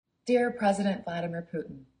Dear President Vladimir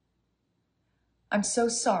Putin, I'm so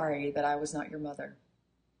sorry that I was not your mother.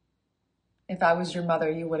 If I was your mother,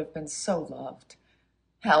 you would have been so loved,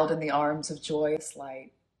 held in the arms of joyous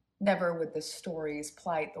light. Never would the stories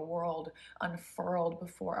plight the world unfurled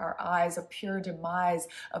before our eyes, a pure demise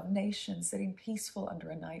of nations sitting peaceful under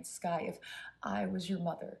a night sky. If I was your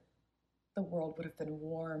mother, the world would have been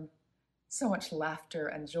warm. So much laughter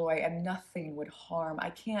and joy, and nothing would harm.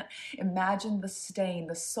 I can't imagine the stain,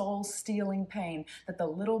 the soul-stealing pain that the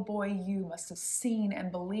little boy you must have seen and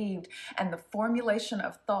believed, and the formulation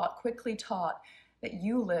of thought quickly taught that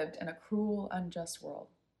you lived in a cruel, unjust world.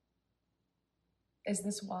 Is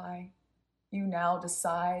this why you now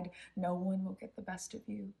decide no one will get the best of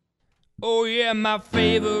you? Oh yeah, my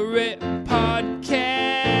favorite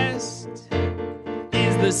podcast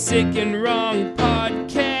is the Sick and Wrong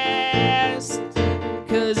Podcast.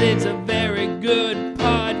 'Cause it's a very good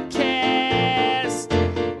podcast.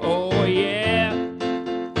 Oh yeah.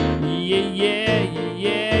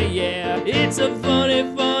 Yeah. It's a funny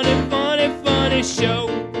show.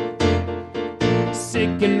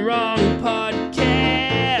 Sick and Wrong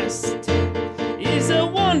Podcast is a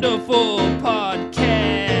wonderful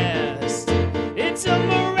podcast. It's a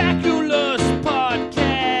miraculous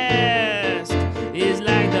podcast. It's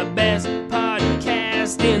like the best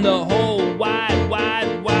podcast in the whole wide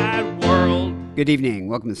world. Good evening.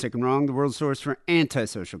 Welcome to Sick and Wrong, the world source for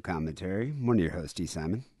antisocial commentary. I'm one of your hosts, E.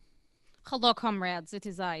 Simon. Hello, comrades. It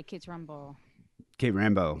is I, Kate Rambo. Kate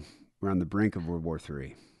Rambo. We're on the brink of World War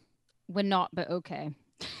III. We're not, but okay.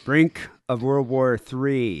 Brink of World War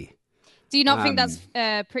III. Do you not think that's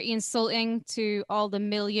pretty insulting to all the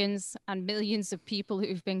millions and millions of people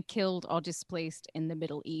who've been killed or displaced in the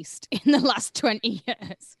Middle East in the last 20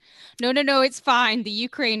 years? No, it's fine. The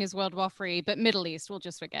Ukraine is World War III, but Middle East, we'll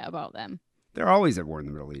just forget about them. They're always at war in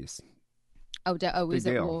the Middle East. Oh, they're always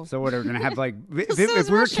at war. So what are we going to have like if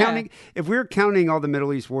we were counting all the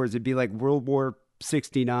Middle East wars, it'd be like World War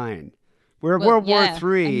 69. We're at World War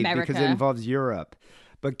III because it involves Europe.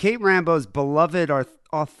 But Kate Rambo's beloved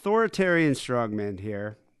authoritarian strongman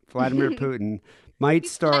here, Vladimir Putin, might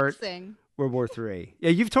start World War III. Yeah,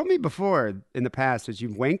 you've told me before in the past that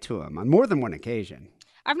you've wanked to him on more than one occasion.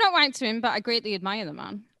 I've not wanked to him, but I greatly admire the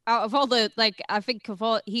man. Out of all the, I think of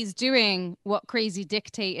all, he's doing what crazy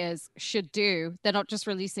dictators should do. They're not just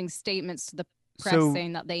releasing statements to the press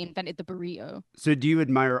saying that they invented the burrito. So do you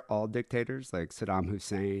admire all dictators, like Saddam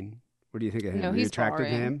Hussein? What do you think of him? No, Are you he's attracted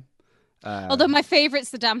boring. to him? Although my favorite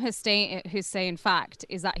Saddam Hussein fact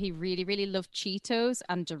is that he really, really loved Cheetos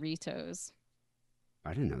and Doritos.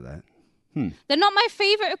 I didn't know that. They're not my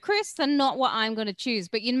favorite, Chris. They're not what I'm going to choose.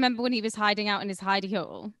 But you remember when he was hiding out in his hidey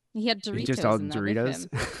hole? He had Doritos. Just all in there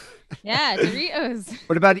Doritos? with him. Yeah, Doritos.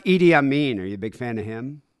 What about Idi Amin? Are you a big fan of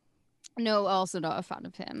him? No, also not a fan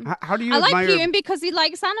of him. How do you I admire... like Putin because he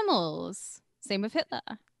likes animals. Same with Hitler.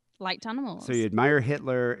 Liked animals. So you admire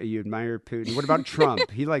Hitler, you admire Putin. What about Trump?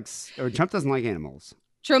 Trump doesn't like animals.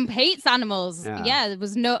 Trump hates animals. Yeah. There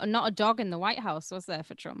was not a dog in the White House, was there,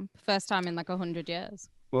 for Trump? First time in like 100 years.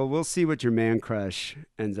 Well, we'll see what your man crush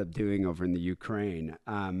ends up doing over in the Ukraine.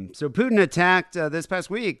 So Putin attacked this past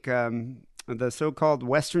week the so-called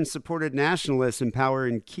Western-supported nationalists in power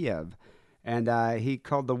in Kiev. And he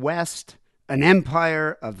called the West an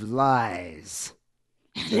empire of lies.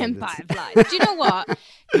 An empire of lies. Do you know what?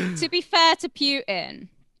 To be fair to Putin,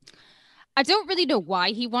 I don't really know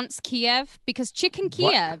why he wants Kiev, because chicken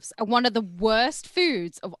Kievs are one of the worst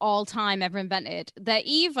foods of all time ever invented.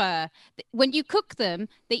 They're when you cook them,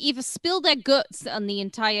 they either spill their guts on the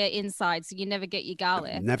entire inside, so you never get your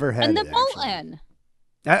garlic. I've never had and it, they're molten.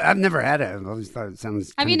 I've never had it. I've always thought it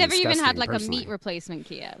sounds Have you never even had like personally. a meat replacement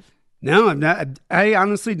Kiev? No, I've not. I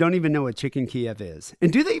honestly don't even know what chicken Kiev is.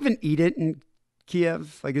 And do they even eat it in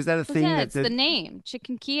Kiev? Like, is that a thing? Yeah, it's the name,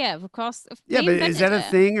 chicken Kiev, of course. Yeah, but is that a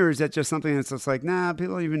thing, or is that just something that's just like, nah,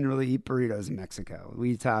 people don't even really eat burritos in Mexico.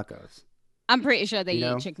 We eat tacos. I'm pretty sure they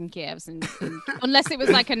eat chicken Kievs, unless it was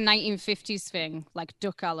like a 1950s thing, like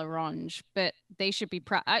duck à l'orange. But they should be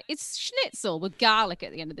it's schnitzel with garlic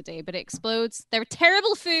at the end of the day, but it explodes. They're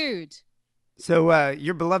terrible food. So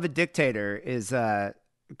your beloved dictator is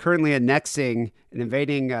currently annexing and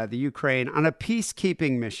invading the Ukraine on a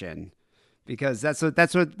peacekeeping mission. Because that's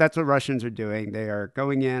what Russians are doing. They are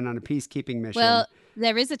going in on a peacekeeping mission. Well,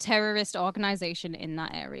 there is a terrorist organization in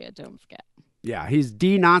that area. Don't forget. Yeah, he's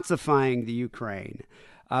denazifying the Ukraine.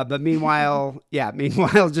 But meanwhile,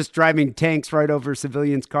 just driving tanks right over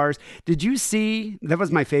civilians' cars. Did you see? That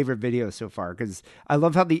was my favorite video so far, because I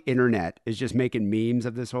love how the internet is just making memes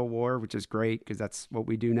of this whole war, which is great because that's what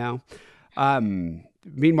we do now.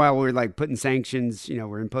 meanwhile, we're like putting sanctions,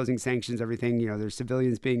 we're imposing sanctions, everything, there's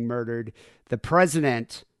civilians being murdered. The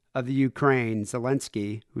president of the Ukraine,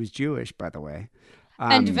 Zelensky, who's Jewish, by the way.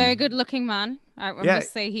 And a very good looking man. I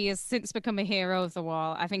must say he has since become a hero of the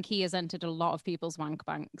war. I think he has entered a lot of people's wank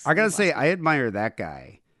banks. I got to say, I admire that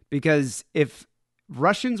guy because if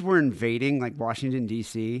Russians were invading like Washington,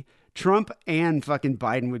 D.C., Trump and fucking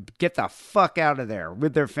Biden would get the fuck out of there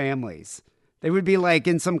with their families. They would be like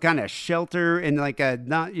in some kind of shelter in like a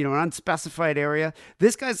not, an unspecified area.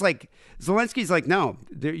 This guy's like, Zelensky's like, no,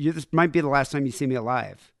 this might be the last time you see me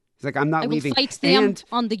alive. He's like, I'm not leaving. I will fight them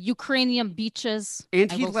on the Ukrainian beaches.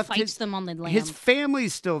 And he left them on the land. His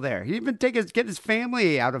family's still there. He even get his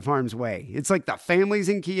family out of harm's way. It's like the family's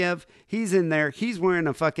in Kiev. He's in there. He's wearing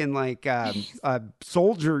a fucking like a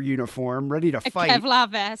soldier uniform, ready to fight. A Kevlar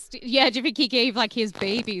vest. Yeah, do you think he gave like his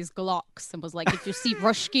babies Glocks and was like, if you see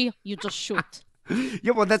Rushki, you just shoot.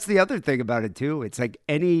 Yeah, well, that's the other thing about it too. It's like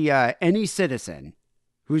any citizen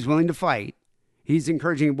who's willing to fight, he's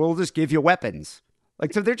encouraging. We'll just give you weapons.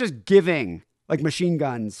 Like, so they're just giving like machine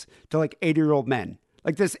guns to like 80-year-old men.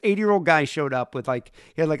 Like this 80-year-old guy showed up with like,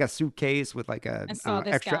 he had like a suitcase with like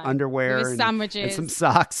extra underwear and some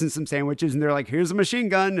socks and some sandwiches. And they're like, here's a machine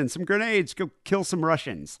gun and some grenades. Go kill some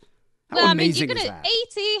Russians. How amazing is that?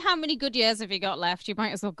 80, how many good years have you got left? You might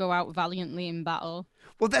as well go out valiantly in battle.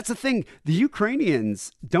 Well, that's the thing. The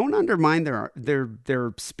Ukrainians don't undermine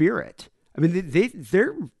their spirit. I mean,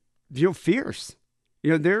 they're fierce.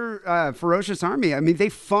 They're a ferocious army. I mean, they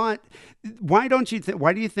fought. Why do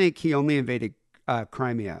you think he only invaded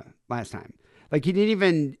Crimea last time? Like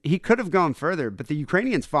he could have gone further, but the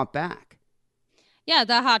Ukrainians fought back. Yeah,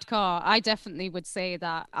 they're hardcore. I definitely would say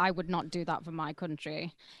that I would not do that for my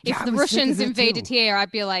country. If the Russians invaded here, I'd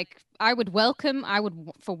be like, I would welcome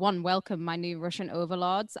my new Russian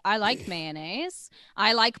overlords. I like mayonnaise.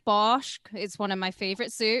 I like borscht. It's one of my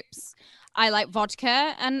favorite soups. I like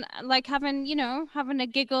vodka and like having a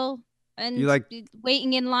giggle and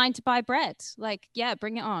waiting in line to buy bread. Like, yeah,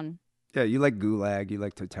 bring it on. Yeah, you like gulag. You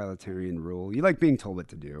like totalitarian rule. You like being told what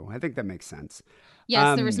to do. I think that makes sense.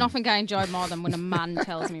 Yes, there is nothing I enjoy more than when a man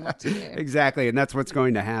tells me what to do. Exactly, and that's what's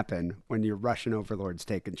going to happen when your Russian overlords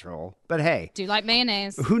take control. But hey, do you like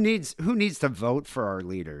mayonnaise? Who needs to vote for our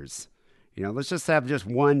leaders? Let's just have just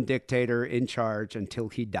one dictator in charge until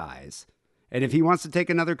he dies. And if he wants to take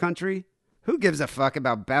another country, who gives a fuck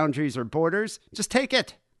about boundaries or borders? Just take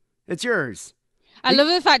it. It's yours. I love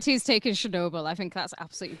the fact he's taken Chernobyl. I think that's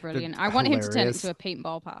absolutely brilliant. I want him to turn it into a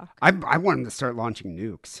paintball park. I want him to start launching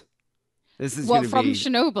nukes. This is from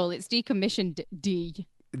Chernobyl. It's decommissioned.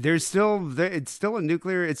 It's still a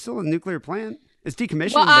nuclear plant. It's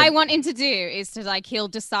decommissioned. What I want him to do is to he'll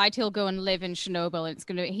decide he'll go and live in Chernobyl.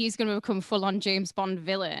 And he's gonna become full on James Bond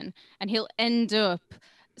villain, and he'll end up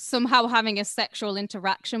somehow having a sexual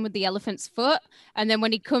interaction with the elephant's foot, and then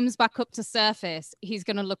when he comes back up to surface, he's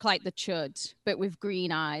going to look like the Chud, but with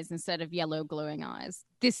green eyes instead of yellow glowing eyes.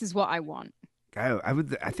 This is what I want. I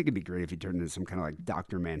think it'd be great if he turned into some kind of like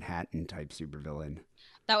Dr. Manhattan type supervillain.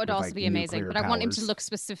 That would also be amazing, but I want him to look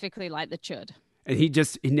specifically like the Chud. And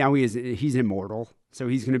he's immortal, so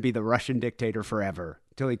he's going to be the Russian dictator forever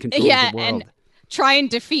till he controls the world. And try and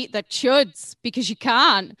defeat the Chuds, because you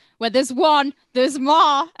can't. Where there's one, there's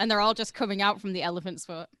more, and they're all just coming out from the elephant's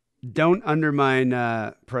foot. Don't undermine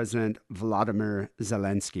President Volodymyr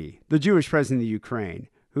Zelensky, the Jewish president of the Ukraine,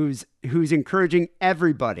 who's encouraging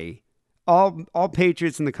everybody. All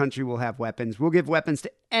patriots in the country will have weapons. We'll give weapons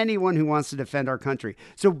to anyone who wants to defend our country.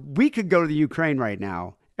 So we could go to the Ukraine right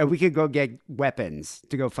now, and we could go get weapons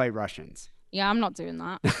to go fight Russians. Yeah, I'm not doing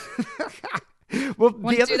that. Well, I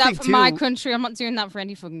want to do that for my country. I'm not doing that for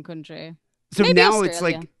any fucking country. So maybe now Australia. It's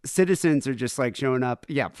like citizens are just like showing up.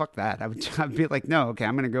 Yeah, fuck that. I'd be like, no, okay,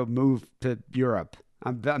 I'm going to go move to Europe.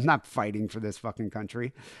 I'm not fighting for this fucking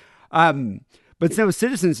country. But so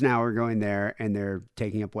citizens now are going there and they're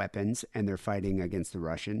taking up weapons and they're fighting against the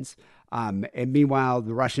Russians. And meanwhile,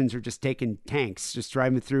 the Russians are just taking tanks, just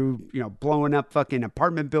driving through, blowing up fucking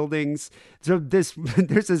apartment buildings. So there's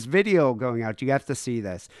this video going out. You have to see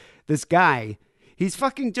this. This guy, he's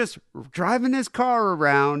fucking just driving his car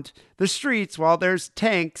around the streets while there's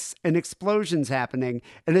tanks and explosions happening.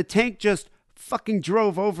 And the tank just fucking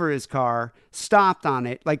drove over his car, stopped on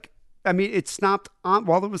it. It stopped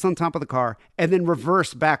while it was on top of the car and then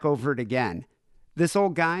reversed back over it again. This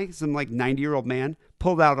old guy, some 90-year-old man,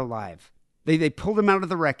 pulled out alive. They pulled him out of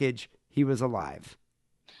the wreckage. He was alive.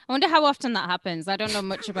 I wonder how often that happens. I don't know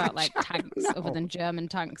much about tanks other than German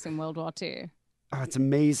tanks in World War II. Oh, it's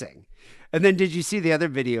amazing. And then did you see the other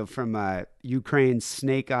video from Ukraine's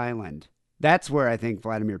Snake Island? That's where I think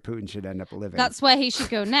Vladimir Putin should end up living. That's where he should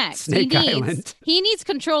go next. Snake Island. He needs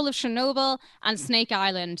control of Chernobyl and Snake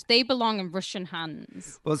Island. They belong in Russian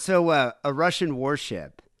hands. Well, so a Russian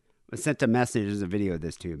warship was sent a message. There's a video of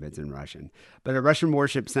this too, but it's in Russian. But a Russian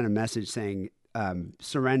warship sent a message saying,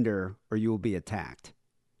 surrender or you will be attacked.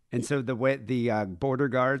 And so the border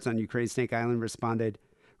guards on Ukraine's Snake Island responded,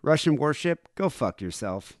 Russian warship, go fuck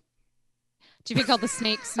yourself. Do you think all the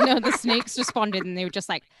snakes? No, the snakes responded and they were just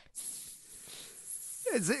like.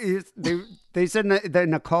 They said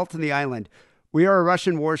in a call to the island, we are a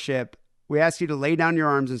Russian warship. We ask you to lay down your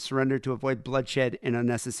arms and surrender to avoid bloodshed and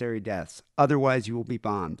unnecessary deaths. Otherwise, you will be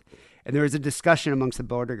bombed. And there was a discussion amongst the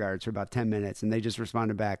border guards for about 10 minutes, and they just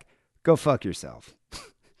responded back, go fuck yourself.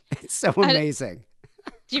 It's so amazing.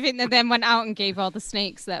 Do you think they then went out and gave all the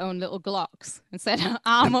snakes their own little Glocks and said,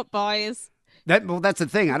 arm up, boys? That's the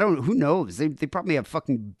thing. Who knows? They probably have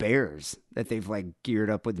fucking bears that they've like geared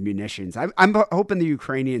up with munitions. I'm hoping the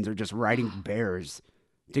Ukrainians are just riding bears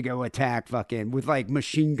to go attack fucking with like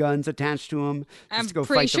machine guns attached to them. I'm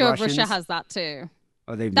pretty sure Russia has that too.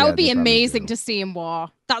 Oh, that would be amazing to see in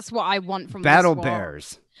war. That's what I want from battle this war.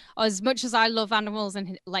 Bears. As much as I love animals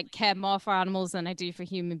and like care more for animals than I do for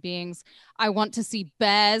human beings, I want to see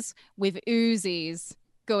bears with Uzis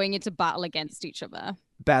going into battle against each other.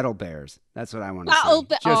 Battle bears. That's what I want to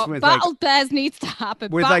see. Battle bears needs to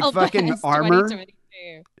happen. With battle like fucking armor.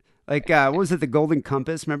 Like, what was it, the Golden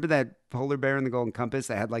Compass? Remember that polar bear in the Golden Compass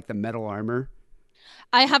that had like the metal armor?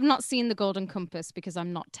 I have not seen the Golden Compass because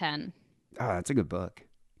I'm not 10. Oh, that's a good book.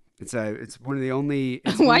 It's one of the only.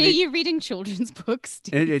 Why are you reading children's books?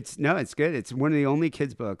 It's good. It's one of the only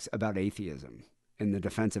kids' books about atheism and the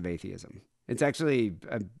defense of atheism. It's actually,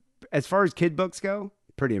 as far as kid books go,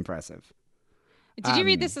 pretty impressive. Did you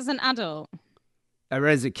read this as an adult? I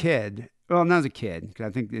read it as a kid. Well, not as a kid, because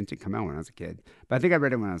I think it didn't come out when I was a kid. But I think I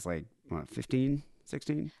read it when I was like, 15,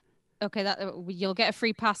 16? Okay, you'll get a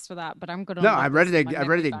free pass for that, but I'm going to... No, I read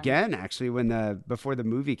it again, actually, before the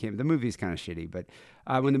movie came. The movie's kind of shitty, but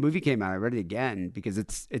when the movie came out, I read it again because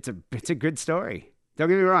it's a good story. Don't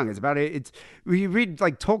get me wrong. It's about it. You read,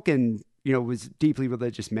 like, Tolkien, was a deeply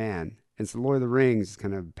religious man. And so Lord of the Rings is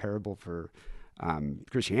kind of a parable for...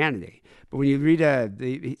 Christianity. But when you read I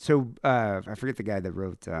forget the guy that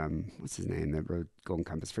wrote what's his name that wrote Golden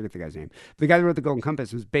Compass. Forget the guy's name. The guy that wrote the Golden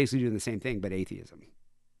Compass was basically doing the same thing, but atheism.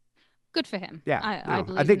 Good for him. Yeah,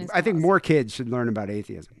 I think more kids should learn about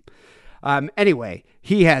atheism. Anyway,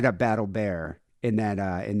 he had a battle bear in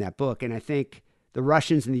that book, and I think the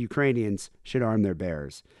Russians and the Ukrainians should arm their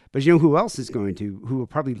bears. But you know who else who will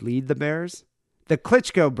probably lead the bears? The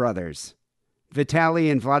Klitschko brothers,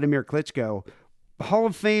 Vitaly and Vladimir Klitschko. Hall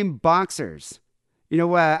of Fame boxers.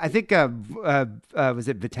 I think was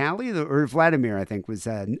it Vitaly or Vladimir? I think was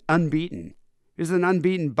unbeaten. He was an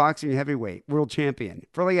unbeaten boxing heavyweight world champion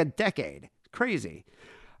for like a decade. Crazy.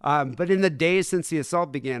 But in the days since the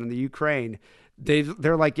assault began in the Ukraine,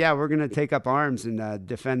 they're like, yeah, we're going to take up arms and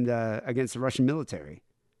defend against the Russian military.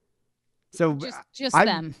 So just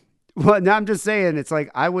them. Well, no, I'm just saying, it's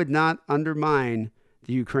like I would not undermine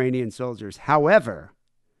the Ukrainian soldiers. However,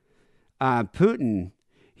 Putin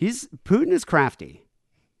is crafty,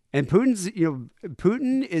 and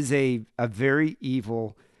Putin is a very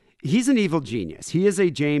evil. He's an evil genius. He is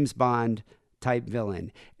a James Bond type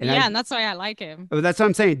villain. And that's why I like him. That's what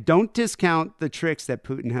I'm saying. Don't discount the tricks that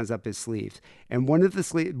Putin has up his sleeves. And one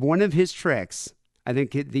of his tricks, I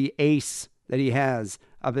think the ace that he has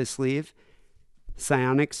up his sleeve,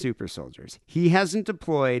 psionic super soldiers. He hasn't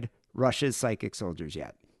deployed Russia's psychic soldiers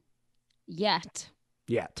yet. Yet.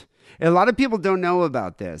 And a lot of people don't know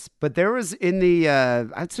about this, but there was in the,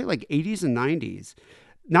 I'd say like 80s and 90s,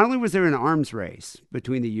 not only was there an arms race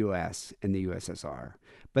between the U.S. and the USSR,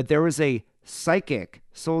 but there was a psychic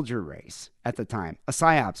soldier race at the time, a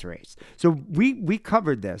PSYOPs race. So we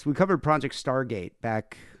covered this. We covered Project Stargate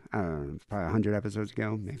back, I don't know, probably 100 episodes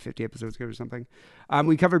ago, maybe 50 episodes ago or something.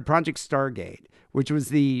 We covered Project Stargate, which was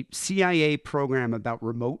the CIA program about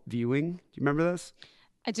remote viewing. Do you remember this?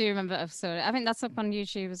 I do remember that episode. I think that's up on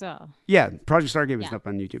YouTube as well. Yeah, Project Stargate was up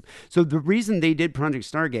on YouTube. So the reason they did Project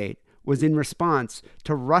Stargate was in response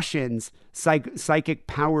to Russians' psychic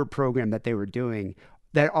power program that they were doing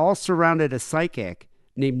that all surrounded a psychic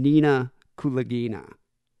named Nina Kulagina,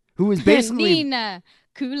 who was basically... Nina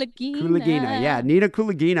Kulagina. Yeah, Nina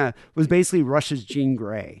Kulagina was basically Russia's Jean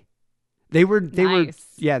Grey. They were,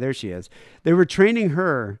 yeah, there she is. They were training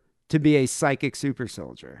her to be a psychic super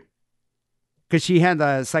soldier because she had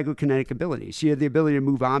the psychokinetic ability. She had the ability to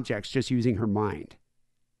move objects just using her mind.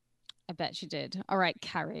 I bet she did. All right,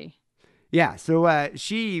 Carrie. Yeah, so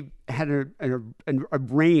she had a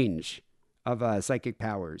range of psychic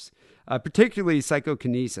powers, particularly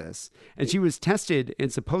psychokinesis. And she was tested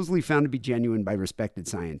and supposedly found to be genuine by respected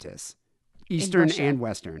scientists, Eastern and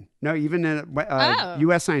Western. No, even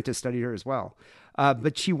U.S. scientists studied her as well.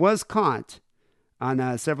 But she was caught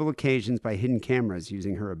on several occasions by hidden cameras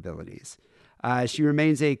using her abilities. She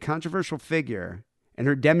remains a controversial figure, and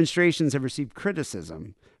her demonstrations have received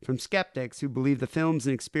criticism from skeptics who believe the films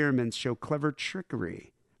and experiments show clever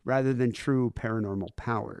trickery rather than true paranormal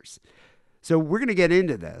powers. So we're going to get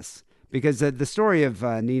into this because the story of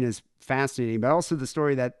Nina is fascinating, but also the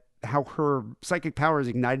story that how her psychic powers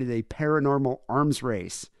ignited a paranormal arms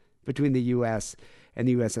race between the U.S. and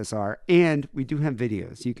the USSR. And we do have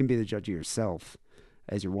videos. You can be the judge of yourself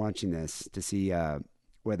as you're watching this to see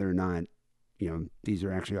whether or not, these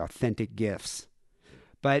are actually authentic gifts.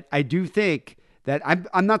 But I do think that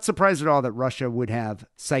I'm not surprised at all that Russia would have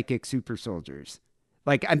psychic super soldiers.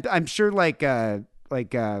 Like I'm sure Vladimir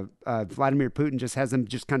Putin just has them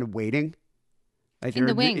just kind of waiting. Like in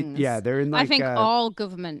the wings. Yeah, they're in like... I think all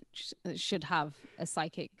government should have a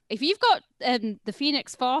psychic. If you've got the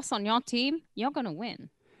Phoenix Force on your team, you're going to win.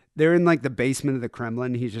 They're in like the basement of the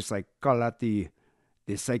Kremlin. He's just like, call out the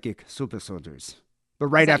psychic super soldiers. But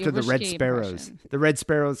right after the Red Sparrows. Impression? The Red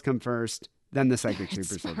Sparrows come first, then the psychic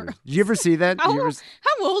super soldiers. Did you ever see that? How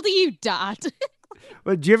old are you, Dad?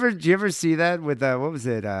 Well, did you ever see that with, what was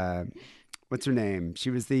it? What's her name? She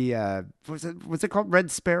was the, what's it called?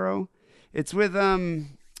 Red Sparrow? It's with, God,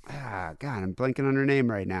 I'm blanking on her name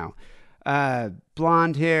right now.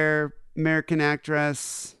 Blonde hair, American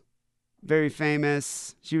actress, very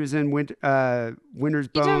famous. She was in Winter's Bone. You're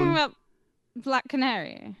talking about Black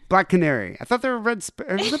Canary? Black Canary. I thought they were Red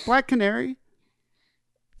Sparrow. Is it Black Canary?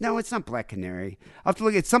 No, it's not Black Canary. I'll have to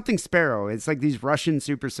look at something Sparrow. It's like these Russian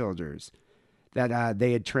super soldiers that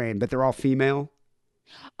they had trained, but they're all female.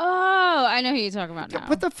 Oh, I know who you're talking about now.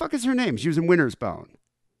 What the fuck is her name? She was in Winter's Bone.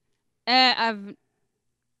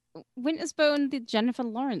 Winter's Bone, the Jennifer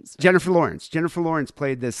Lawrence. Jennifer Lawrence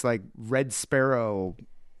played this like Red Sparrow.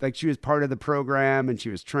 Like she was part of the program and she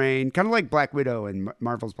was trained, kind of like Black Widow and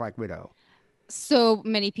Marvel's Black Widow. So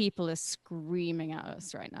many people are screaming at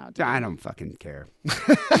us right now. I don't fucking care.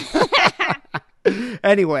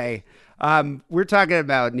 Anyway, we're talking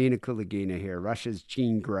about Nina Kulagina here, Russia's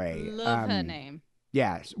Jean Grey. Love her name.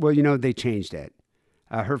 Yeah. Well, they changed it.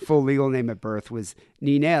 Her full legal name at birth was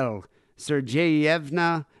Ninel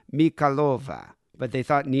Sergeyevna Mikhailova, but they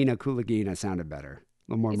thought Nina Kulagina sounded better.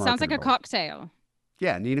 A little more marketable. Sounds like a cocktail.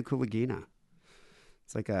 Yeah, Nina Kulagina.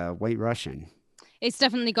 It's like a white Russian. It's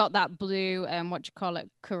definitely got that blue,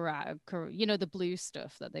 the blue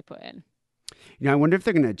stuff that they put in. I wonder if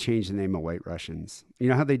they're going to change the name of White Russians. You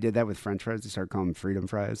know how they did that with French fries? They started calling them freedom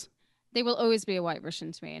fries? They will always be a White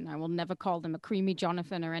Russian to me, and I will never call them a Creamy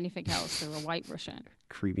Jonathan or anything else. They're a White Russian.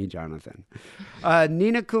 Creamy Jonathan.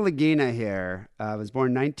 Nina Kulagina here was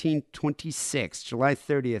born 1926, July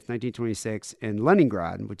 30th, 1926, in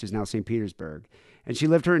Leningrad, which is now St. Petersburg. And she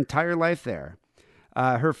lived her entire life there.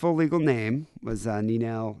 Her full legal name was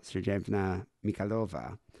Ninel Sergeyevna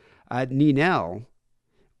Mikhailova. Ninel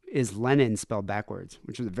is Lenin spelled backwards,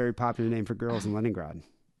 which was a very popular name for girls in Leningrad.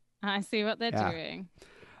 I see what they're doing.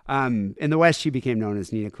 In the West, she became known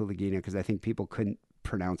as Nina Kulagina because I think people couldn't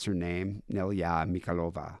pronounce her name, Nelia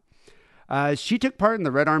Mikhailova. She took part in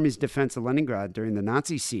the Red Army's defense of Leningrad during the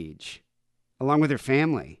Nazi siege, along with her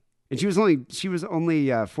family. And she was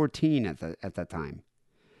only 14 at that time.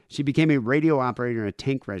 She became a radio operator in a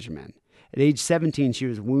tank regiment. At age 17, she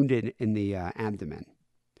was wounded in the abdomen.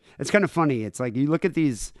 It's kind of funny. It's like you look at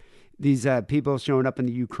these people showing up in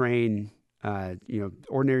the Ukraine,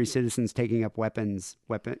 ordinary citizens taking up weapons,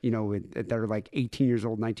 that are like 18 years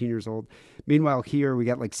old, 19 years old. Meanwhile, here we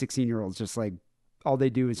got like 16-year-olds just like all they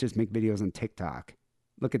do is just make videos on TikTok.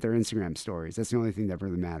 Look at their Instagram stories. That's the only thing that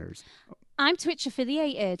really matters. I'm Twitch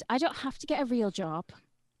affiliated. I don't have to get a real job.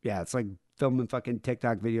 Yeah, it's like filming fucking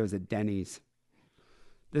TikTok videos at Denny's.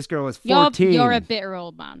 This girl was 14. You're a bitter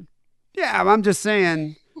old man. Yeah, I'm just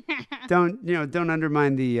saying. Don't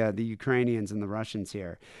undermine the Ukrainians and the Russians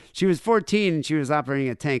here. She was 14 and she was operating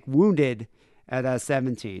a tank, wounded at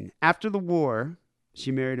 17. After the war,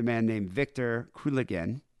 she married a man named Viktor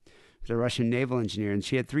Kulagin, who's a Russian naval engineer, and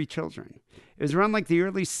she had 3 children. It was around like the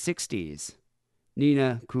early 60s.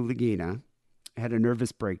 Nina Kulagina had a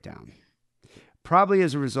nervous breakdown, probably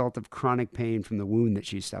as a result of chronic pain from the wound that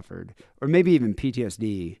she suffered, or maybe even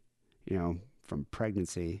PTSD, from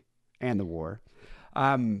pregnancy and the war.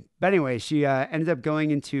 But anyway, she ended up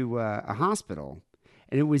going into a hospital,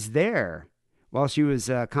 and it was there while she was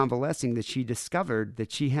convalescing that she discovered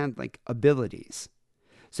that she had like abilities.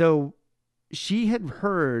 So she had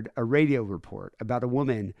heard a radio report about a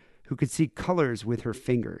woman who could see colors with her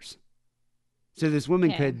fingers. So this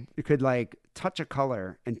woman could like touch a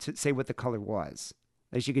color and say what the color was.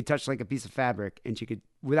 Like she could touch like a piece of fabric and she could,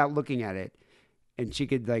 without looking at it, and she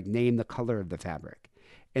could like name the color of the fabric.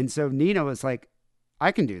 And so Nina was like,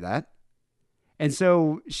 I can do that. And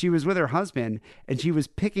so she was with her husband and she was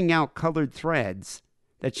picking out colored threads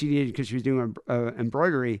that she needed because she was doing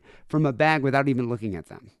embroidery from a bag without even looking at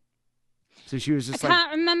them. So she was just I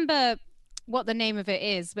can't remember what the name of it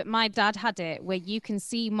is, but my dad had it where you can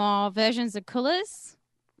see more versions of colors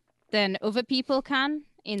than other people can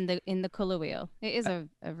in the color wheel. It is a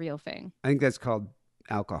real thing. I think that's called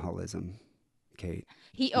alcoholism, Kate.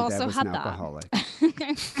 He also had that. Alcoholic.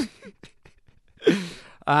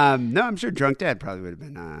 No, I'm sure drunk dad probably would have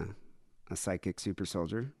been a psychic super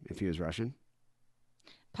soldier if he was Russian.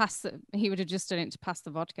 He would have just done it to pass the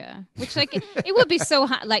vodka, which like it would be so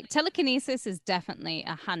like telekinesis is definitely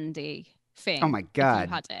a handy thing. Oh my God. If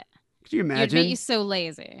you had it. Could you imagine? You'd be so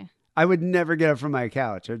lazy. I would never get up from my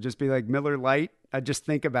couch. I'd just be like Miller Lite. I'd just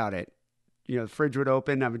think about it. You know, the fridge would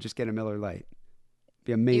open. I would just get a Miller Lite.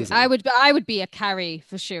 Be amazing. I would be a Carrie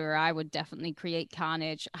for sure. I would definitely create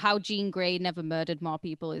carnage. How Jean Grey never murdered more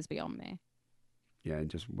people is beyond me. Yeah,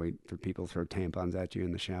 just wait for people to throw tampons at you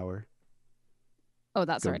in the shower. Oh,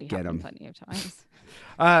 that's already happened plenty of times.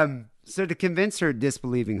 So to convince her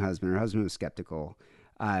disbelieving husband, her husband was skeptical,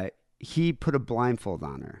 he put a blindfold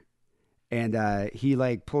on her. And he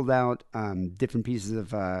like pulled out different pieces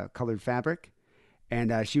of colored fabric.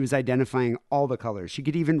 And she was identifying all the colors. She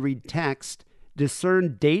could even read text,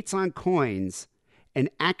 discern dates on coins, and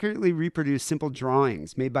accurately reproduce simple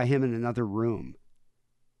drawings made by him in another room.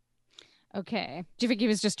 Okay. Do you think he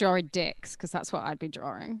was just drawing dicks? Because that's what I'd be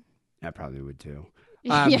drawing. I probably would too.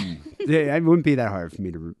 Yeah. It wouldn't be that hard for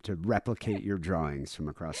me to replicate your drawings from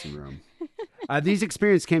across the room. These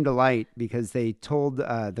experiences came to light because the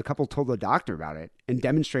couple told the doctor about it and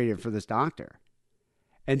demonstrated it for this doctor.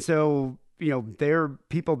 And so, you know, their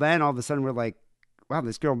people then all of a sudden were like, wow,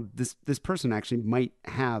 this person actually might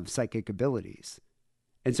have psychic abilities.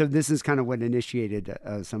 And so this is kind of what initiated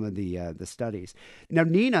some of the studies. Now,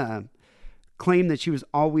 Nina claimed that she was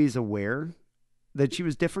always aware that she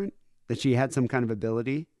was different, that she had some kind of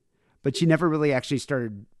ability, but she never really actually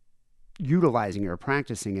started utilizing it or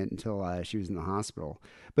practicing it until she was in the hospital.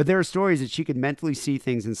 But there are stories that she could mentally see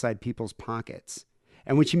things inside people's pockets.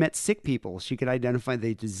 And when she met sick people, she could identify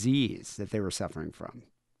the disease that they were suffering from.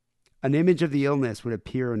 An image of the illness would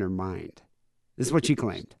appear in her mind. This is what she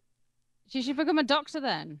claimed. She should become a doctor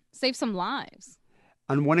then. Save some lives.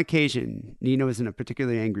 On one occasion, Nina was in a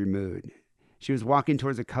particularly angry mood. She was walking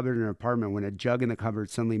towards a cupboard in her apartment when a jug in the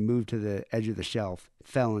cupboard suddenly moved to the edge of the shelf,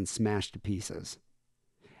 fell, and smashed to pieces.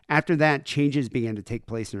 After that, changes began to take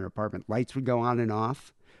place in her apartment. Lights would go on and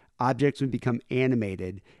off. Objects would become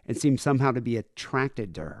animated and seem somehow to be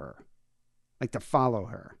attracted to her, like to follow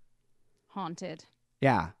her. Haunted.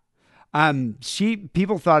 Yeah.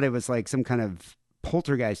 People thought it was like some kind of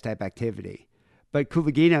poltergeist type activity, but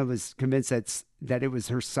Kulagina was convinced that it was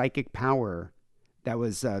her psychic power that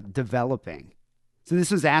was developing. So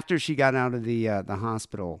this was after she got out of the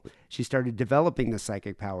hospital. She started developing the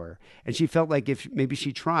psychic power, and she felt like if maybe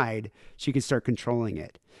she tried, she could start controlling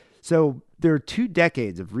it. So there are 2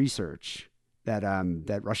 decades of research that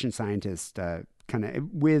Russian scientists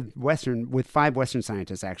with 5 Western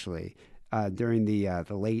scientists actually during the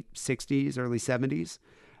late 60s, early 70s.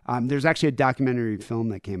 There's actually a documentary film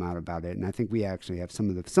that came out about it, and I think we actually have some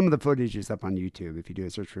of the footage is up on YouTube. If you do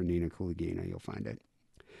a search for Nina Kulagina, you'll find it.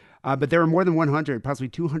 But there were more than 100, possibly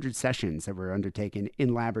 200 sessions that were undertaken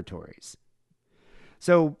in laboratories.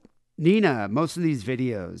 So Nina, most of these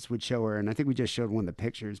videos would show her, and I think we just showed one of the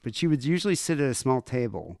pictures, but she would usually sit at a small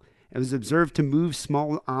table and was observed to move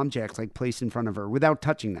small objects like placed in front of her without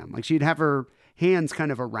touching them. Like she'd have her hands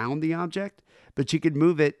kind of around the object, but she could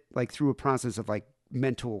move it like through a process of like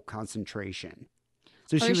mental concentration.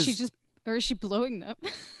 So or is she blowing them?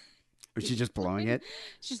 Or she's just blowing it?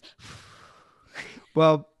 She's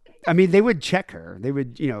Well, I mean, they would check her. They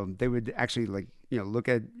would actually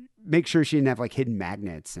make sure she didn't have like hidden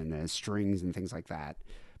magnets and strings and things like that.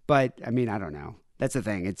 But I mean, I don't know. That's the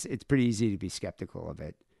thing. It's pretty easy to be skeptical of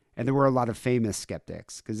it. And there were a lot of famous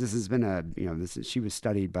skeptics because this has been she was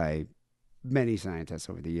studied by many scientists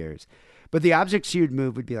over the years. But the objects she would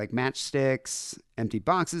move would be like matchsticks, empty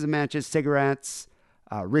boxes of matches, cigarettes,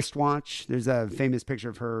 wristwatch. There's a famous picture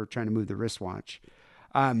of her trying to move the wristwatch.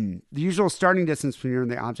 The usual starting distance between her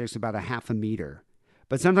and the objects is about 0.5 meter.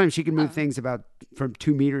 But sometimes she can move things from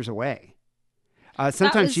 2 meters away.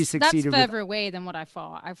 Sometimes she succeeded. That's further away than what I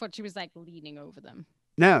thought. I thought she was like leaning over them.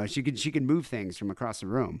 No, she could move things from across the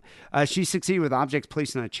room. She succeeded with objects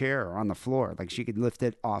placed on a chair or on the floor. Like she could lift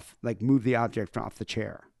it off, like move the object off the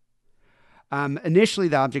chair. Initially,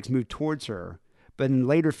 the objects moved towards her, but in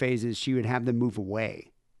later phases, she would have them move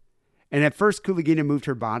away. And at first, Kulagina moved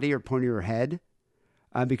her body or pointed her head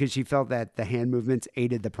because she felt that the hand movements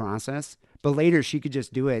aided the process. But later, she could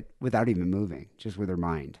just do it without even moving, just with her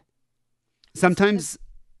mind. Sometimes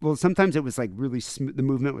it was like really smooth. The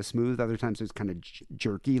movement was smooth. Other times it was kind of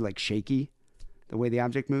jerky, like shaky, the way the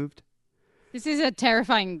object moved. This is a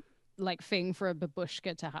terrifying thing for a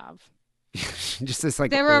babushka to have. Just this like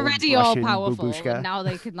they're already all powerful, babushka. And now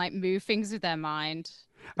they can move things with their mind.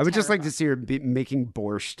 I would just like to see her making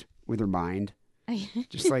borscht with her mind,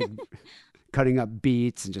 just like cutting up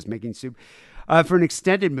beets and just making soup. For an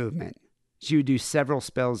extended movement, she would do several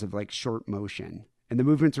spells of like short motion, and the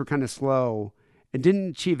movements were kind of slow and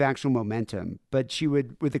didn't achieve actual momentum. But she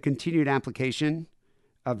would, with the continued application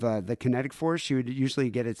of the kinetic force, she would usually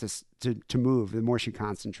get it to move. The more she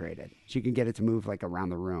concentrated, she could get it to move like around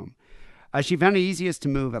the room. She found it easiest to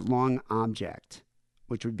move a long object,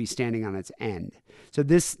 which would be standing on its end. So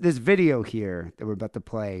this video here that we're about to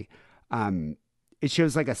play, it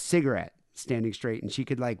shows like a cigarette standing straight, and she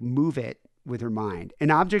could like move it with her mind. And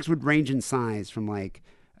objects would range in size from like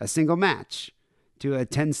a single match to a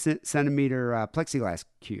 10 centimeter plexiglass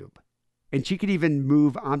cube. And she could even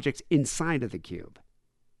move objects inside of the cube.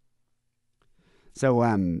 So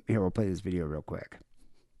here, we'll play this video real quick.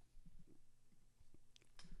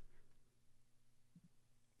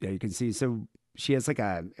 Yeah, you can see. So she has like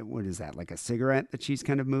what is that? Like a cigarette that she's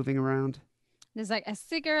kind of moving around? There's like a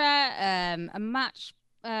cigarette, a match,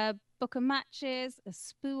 book of matches, a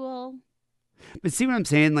spool. But see what I'm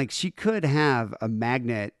saying? Like she could have a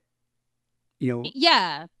magnet,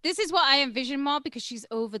 Yeah, this is what I envision more because she's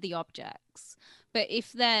over the objects. But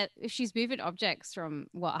if she's moving objects from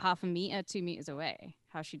half a meter, 2 meters away,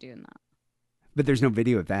 how's she doing that? But there's no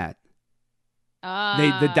video of that.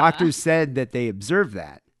 The doctors said that they observed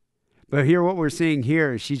that. But here, what we're seeing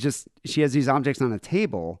here, she has these objects on a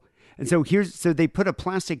table. And so they put a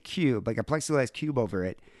plastic cube, like a plexiglass cube over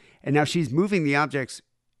it. And now she's moving the objects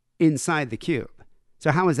inside the cube.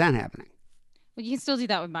 So how is that happening? Well, you can still do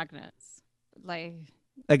that with magnets. Like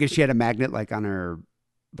if she had a magnet like on her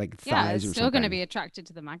thighs or something. Yeah, it's still going to be attracted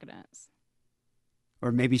to the magnets.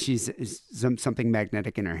 Or maybe she's something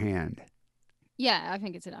magnetic in her hand. Yeah, I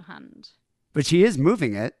think it's in her hand. But she is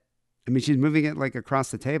moving it. I mean, she's moving it like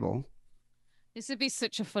across the table. This would be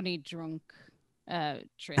such a funny drunk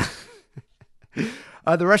trick.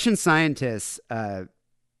 The Russian scientist,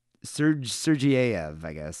 Sergeyev,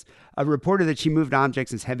 I guess, reported that she moved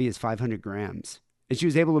objects as heavy as 500 grams. And she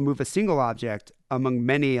was able to move a single object among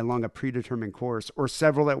many along a predetermined course, or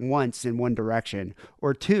several at once in one direction,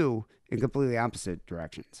 or two in completely opposite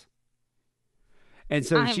directions. And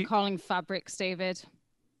so I'm calling fabrics, David.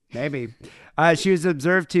 Maybe. She was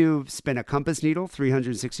observed to spin a compass needle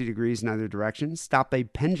 360 degrees in either direction, stop a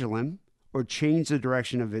pendulum, or change the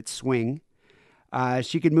direction of its swing.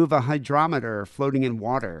 She could move a hydrometer floating in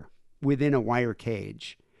water within a wire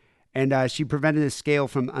cage. And she prevented a scale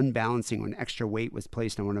from unbalancing when extra weight was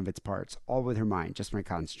placed on one of its parts, all with her mind, just by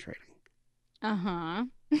concentrating. Uh-huh.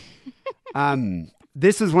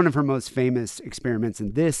 This was one of her most famous experiments,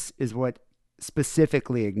 and this is what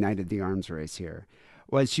specifically ignited the arms race here.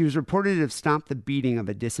 She was reported to have stopped the beating of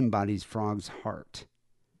a disembodied frog's heart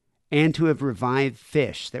and to have revived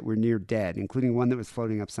fish that were near dead, including one that was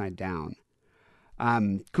floating upside down.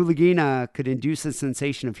 Kulagina could induce a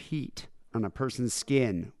sensation of heat on a person's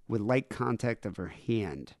skin with light contact of her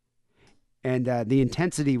hand. And the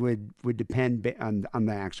intensity would depend on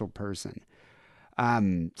the actual person.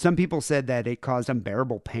 Some people said that it caused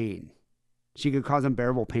unbearable pain. She could cause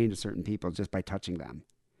unbearable pain to certain people just by touching them.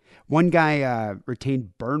 One guy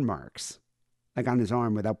retained burn marks, like on his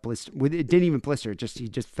arm without blister. It didn't even blister. He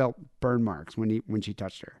just felt burn marks when she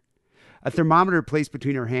touched her. A thermometer placed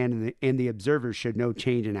between her hand and the observer showed no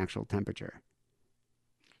change in actual temperature.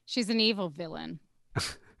 She's an evil villain.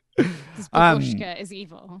 This babushka is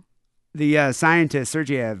evil. The scientist,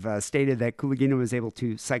 Sergeyev, stated that Kulagina was able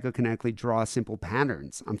to psychokinetically draw simple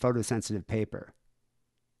patterns on photosensitive paper.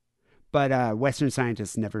 But Western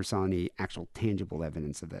scientists never saw any actual tangible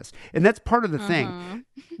evidence of this. And that's part of the thing.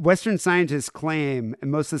 Western scientists claim,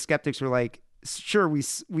 and most of the skeptics were like, sure,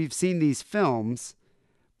 we've seen these films,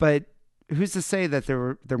 but who's to say that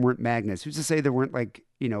there weren't magnets? Who's to say there weren't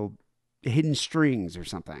hidden strings or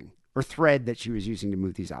something, or thread that she was using to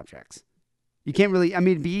move these objects? You can't really,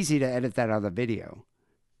 it'd be easy to edit that out of the video.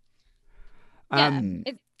 Yeah,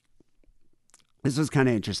 this was kind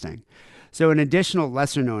of interesting. So an additional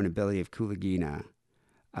lesser-known ability of Kulagina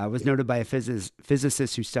was noted by a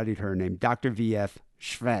physicist who studied her named Dr. V.F.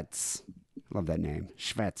 Schvetz. Love that name,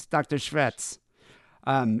 Schvetz. Dr. Schvetz.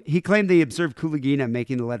 He claimed they observed Kulagina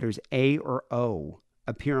making the letters A or O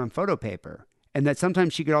appear on photo paper, and that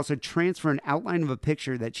sometimes she could also transfer an outline of a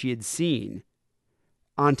picture that she had seen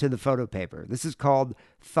onto the photo paper. This is called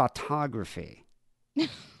thoughtography,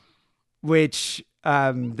 which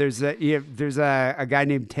there's a guy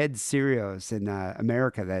named Ted Serios in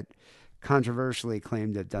America that controversially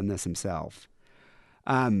claimed to have done this himself.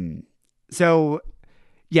 Kulagina,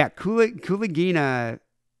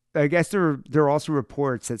 I guess there are also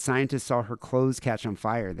reports that scientists saw her clothes catch on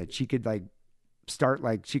fire, that she could not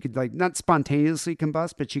spontaneously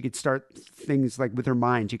combust, but she could start things like with her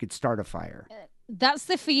mind. She could start a fire. That's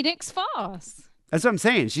the Phoenix Force. That's what I'm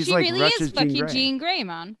saying. She really Russia's is fucking Jean Grey,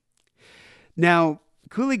 man. Now,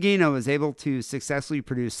 Kulagina was able to successfully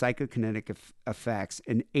produce psychokinetic effects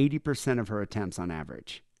in 80% of her attempts on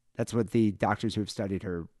average. That's what the doctors who have studied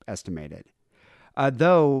her estimated.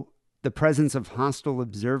 Though the presence of hostile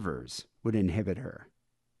observers would inhibit her.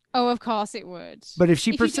 Oh, of course it would. But if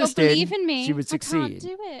she persisted, you don't believe in me, she would succeed. I can't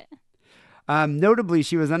do it. Notably,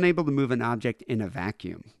 she was unable to move an object in a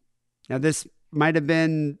vacuum. Now, this might have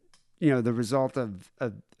been, the result of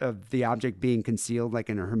the object being concealed, like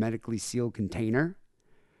in a hermetically sealed container.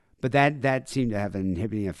 But that seemed to have an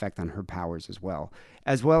inhibiting effect on her powers as well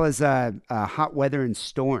as hot weather and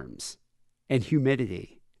storms and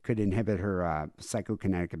humidity could inhibit her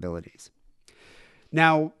psychokinetic abilities.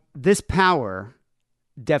 Now, this power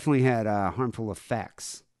definitely had harmful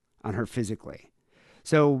effects on her physically.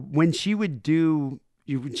 So when she would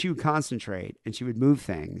concentrate and she would move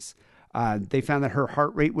things, they found that her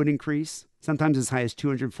heart rate would increase, sometimes as high as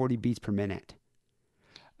 240 beats per minute.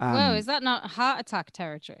 Whoa, is that not heart attack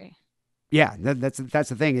territory? Yeah, that's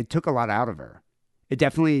the thing. It took a lot out of her. It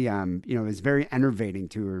definitely, was very enervating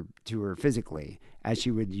to her physically as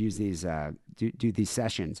she would use these do these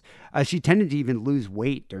sessions. She tended to even lose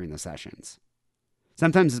weight during the sessions,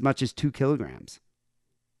 sometimes as much as 2 kilograms.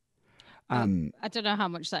 I don't know how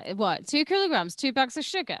much that is. What, 2 kilograms, 2 bags of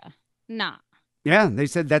sugar? Nah. Yeah, they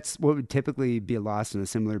said that's what would typically be lost in a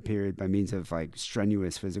similar period by means of like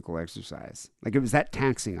strenuous physical exercise. Like it was that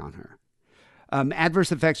taxing on her.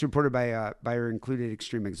 Adverse effects reported by her included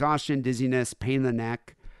extreme exhaustion, dizziness, pain in the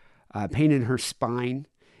neck, pain in her spine,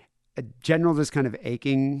 a general just kind of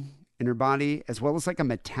aching in her body, as well as like a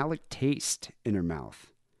metallic taste in her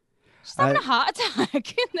mouth. She's having a heart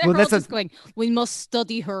attack. They're all just going, we must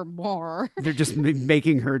study her more. They're just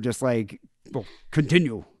making her just like, well,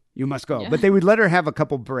 continue. You must go. Yeah. But they would let her have a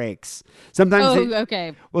couple breaks. Sometimes.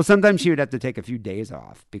 Okay. Well, sometimes she would have to take a few days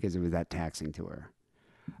off because it was that taxing to her.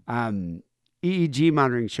 EEG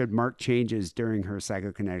monitoring showed marked changes during her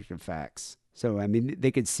psychokinetic effects. So, I mean,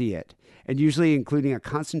 they could see it. And usually including a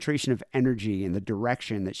concentration of energy in the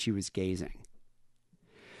direction that she was gazing.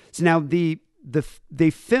 So now they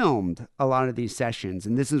filmed a lot of these sessions,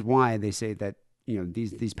 and this is why they say that,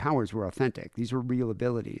 these powers were authentic. These were real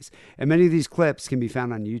abilities. And many of these clips can be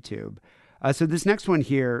found on YouTube. So this next one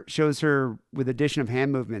here shows her with addition of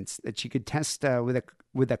hand movements that she could test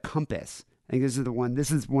with a compass. I think this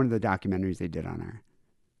is one of the documentaries they did on her.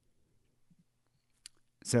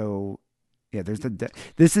 So, yeah,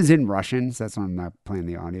 this is in Russian, so that's why I'm not playing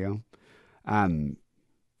the audio.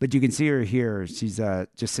 But you can see her here. She's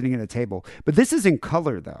just sitting at a table. But this is in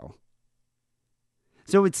color, though.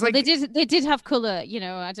 So it's like they did have color.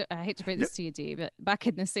 I hate to break this to you, D, but back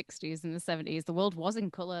in the 60s and the 70s, the world was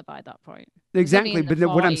in color by that point. Exactly. But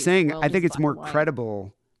what I'm saying, I think it's more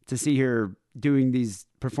credible to see her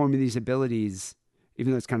performing these abilities,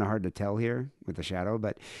 even though it's kind of hard to tell here with the shadow,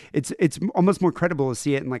 but it's almost more credible to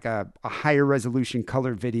see it in like a higher resolution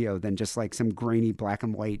color video than just like some grainy black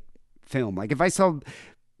and white film. Like if I saw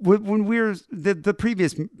when we were the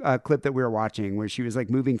previous clip that we were watching where she was like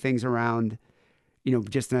moving things around,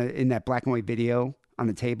 just in that black and white video on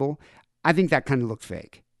the table, I think that kind of looked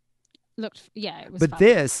fake. It was. But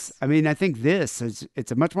fabulous. I think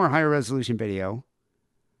it's a much more higher resolution video.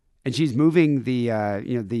 And she's moving the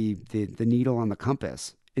needle on the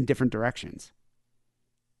compass in different directions,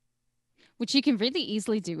 which you can really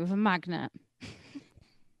easily do with a magnet.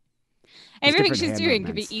 Everything she's doing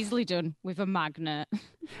can be easily done with a magnet.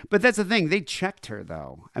 But that's the thing. They checked her,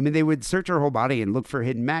 though. They would search her whole body and look for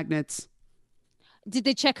hidden magnets. Did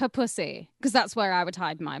they check her pussy? Because that's where I would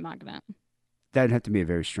hide my magnet. That'd have to be a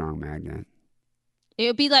very strong magnet. It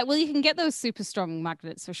would be like, well, you can get those super strong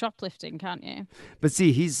magnets for shoplifting, can't you? But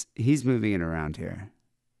see, he's moving it around here.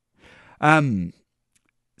 So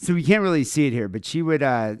we can't really see it here, but she would,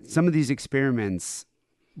 some of these experiments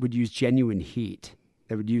would use genuine heat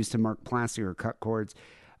that would use to mark plastic or cut cords.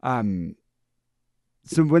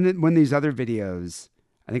 So when these other videos,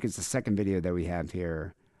 I think it's the second video that we have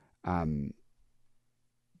here.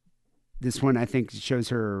 This one, I think, shows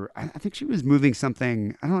her. I think she was moving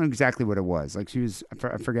something. I don't know exactly what it was. Like she was.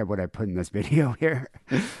 I forget what I put in this video here.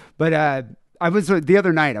 But I was the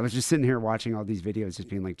other night. I was just sitting here watching all these videos, just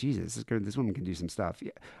being like, Jesus, this woman can do some stuff.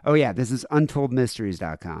 Yeah. Oh yeah, this is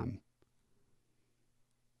UntoldMysteries.com.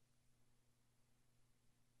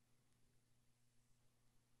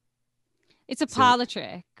 It's a parlor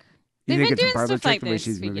trick. They've been doing stuff like this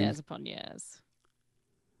for moving? Years upon years.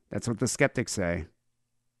 That's what the skeptics say.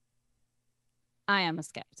 I am a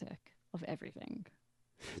skeptic of everything.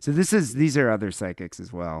 So these are other psychics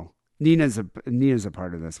as well. Nina's a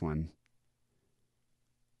part of this one.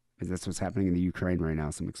 Because that's what's happening in the Ukraine right now.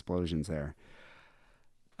 Some explosions there.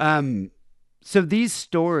 So these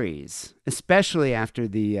stories, especially after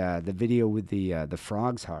the video with the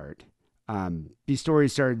frog's heart, these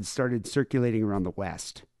stories started circulating around the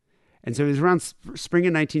West. And so it was around spring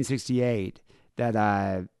of 1968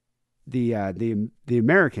 that the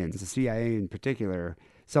Americans, the CIA in particular,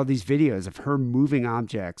 saw these videos of her moving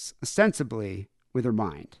objects ostensibly with her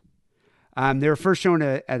mind. They were first shown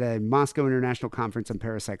at a Moscow International Conference on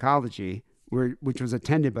Parapsychology, which was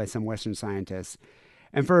attended by some Western scientists.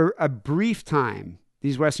 And for a brief time,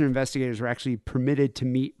 these Western investigators were actually permitted to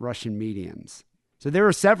meet Russian mediums. So there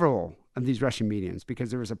were several of these Russian mediums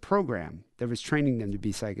because there was a program that was training them to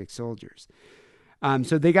be psychic soldiers.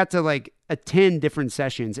 So they got to attend different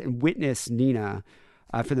sessions and witness Nina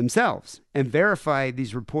for themselves and verify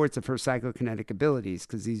these reports of her psychokinetic abilities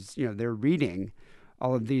because they're reading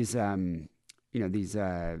all of these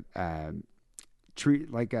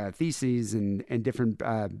theses and different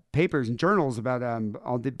papers and journals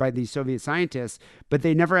about by these Soviet scientists, but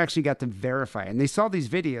they never actually got to verify. And they saw these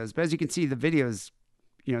videos, but as you can see, the videos,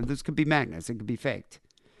 this could be magnets, it could be faked.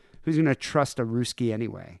 Who's going to trust a Ruski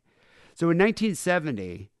anyway? So in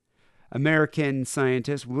 1970, American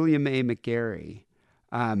scientist William A. McGarry,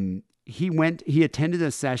 he attended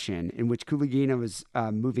a session in which Kulagina was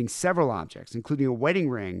moving several objects, including a wedding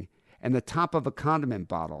ring and the top of a condiment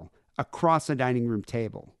bottle, across a dining room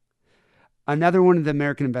table. Another one of the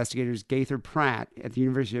American investigators, Gaither Pratt at the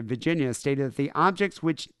University of Virginia, stated that the objects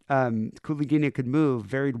which Kulagina could move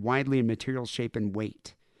varied widely in material, shape, and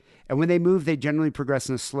weight. And when they moved, they generally progressed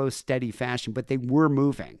in a slow, steady fashion, but they were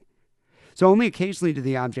moving. So only occasionally did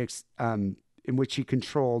the objects in which she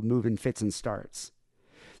controlled move in fits and starts.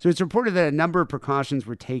 So it's reported that a number of precautions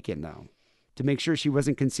were taken, though, to make sure she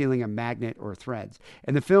wasn't concealing a magnet or threads.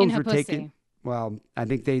 And the films were taken. Well, I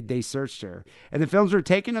think they searched her. And the films were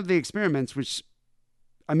taken of the experiments, which,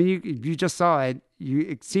 I mean, you just saw it.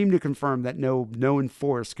 It seemed to confirm that no known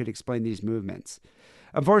force could explain these movements.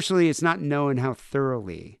 Unfortunately, it's not known how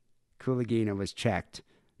thoroughly Kulagina was checked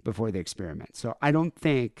before the experiment. So I don't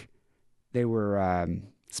think they were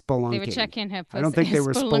spelunking. They were checking her pussy. I don't think they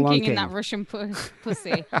were spelunking in that Russian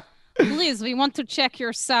pussy. Please, we want to check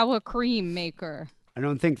your sour cream maker. I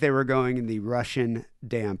don't think they were going in the Russian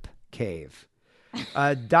damp cave.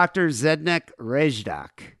 Dr. Zdeněk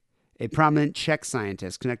Rezdak, a prominent Czech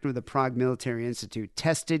scientist connected with the Prague Military Institute,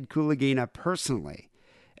 tested Kulagina personally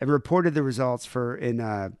and reported the results in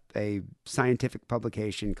a scientific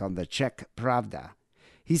publication called the Czech Pravda.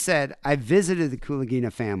 He said, I visited the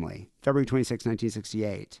Kulagina family, February 26,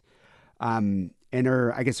 1968. And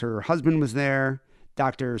her husband was there.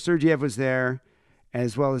 Dr. Sergeyev was there,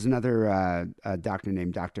 as well as another doctor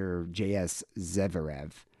named Dr. J.S.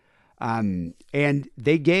 Zverev. And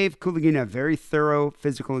they gave Kulagina a very thorough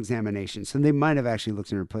physical examination, so they might have actually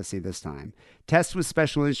looked in her pussy this time. Tests with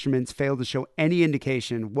special instruments failed to show any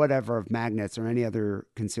indication whatever of magnets or any other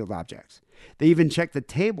concealed objects. They even checked the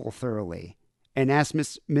table thoroughly and asked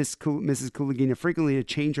Mrs. Kulagina frequently to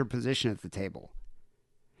change her position at the table.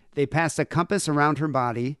 They passed a compass around her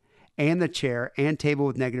body and the chair and table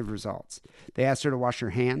with negative results. They asked her to wash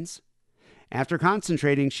her hands. After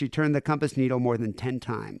concentrating, she turned the compass needle more than 10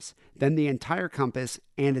 times, then the entire compass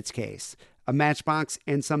and its case, a matchbox,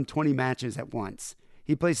 and some 20 matches at once.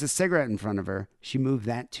 He placed a cigarette in front of her. She moved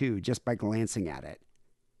that too, just by glancing at it.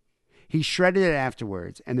 He shredded it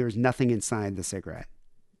afterwards, and there was nothing inside the cigarette.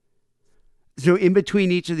 So in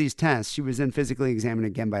between each of these tests, she was then physically examined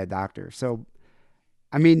again by a doctor. So,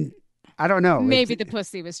 I mean, I don't know. Maybe the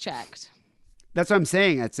pussy was checked. That's what I'm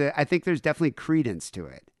saying. I think there's definitely credence to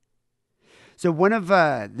it. So one of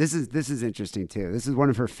this is interesting too. This is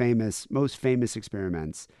one of her most famous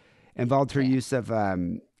experiments. Involved her use of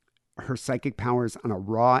her psychic powers on a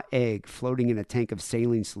raw egg floating in a tank of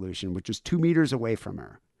saline solution, which was 2 meters away from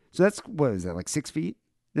her. So what is that, like 6 feet?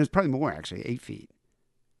 There's probably more actually, 8 feet,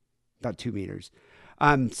 about 2 meters.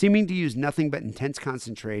 Seeming to use nothing but intense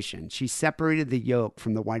concentration, she separated the yolk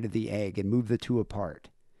from the white of the egg and moved the two apart.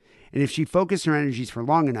 And if she focused her energies for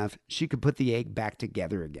long enough, she could put the egg back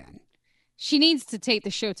together again. She needs to take the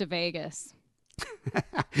show to Vegas.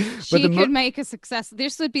 She could make a success.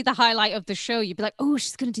 This would be the highlight of the show. You'd be like, oh,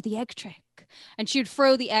 she's going to do the egg trick. And she'd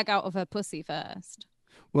throw the egg out of her pussy first.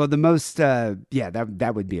 Well, the most,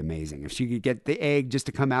 that would be amazing. If she could get the egg just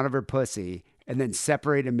to come out of her pussy and then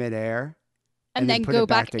separate in midair. And then go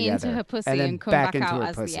back into her pussy and come back out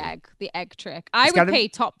as the egg trick. I would pay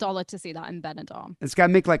top dollar to see that in Benidorm. It's got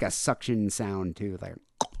to make like a suction sound too, like,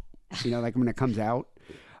 like when it comes out.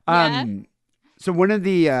 Yeah. So one of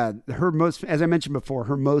the, as I mentioned before,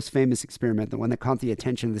 her most famous experiment, the one that caught the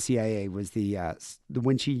attention of the CIA, was the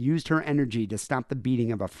when she used her energy to stop the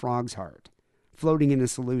beating of a frog's heart floating in a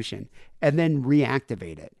solution and then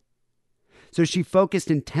reactivate it. So she focused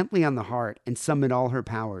intently on the heart and summoned all her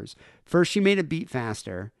powers. First, she made it beat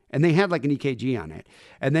faster, and they had like an EKG on it,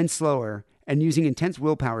 and then slower, and using intense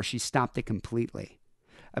willpower, she stopped it completely.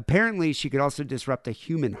 Apparently, she could also disrupt a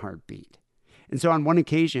human heartbeat. And so on one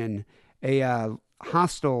occasion, a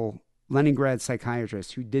hostile Leningrad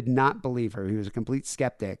psychiatrist who did not believe her, he was a complete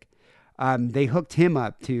skeptic, they hooked him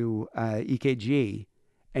up to EKG,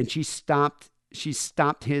 and she stopped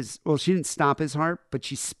his, well, she didn't stop his heart, but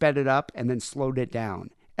she sped it up and then slowed it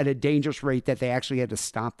down at a dangerous rate that they actually had to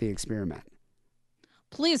stop the experiment.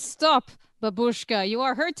 Please stop, Babushka. You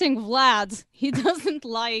are hurting Vlad. He doesn't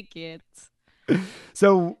like it.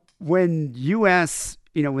 So when the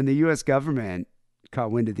U.S. government caught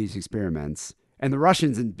wind of these experiments, and the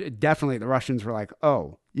Russians, and definitely the Russians were like,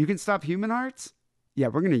 oh, you can stop human hearts? Yeah,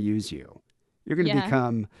 we're going to use you. You're going to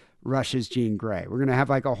become Russia's Jean Grey. We're going to have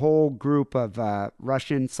like a whole group of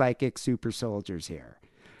Russian psychic super soldiers here.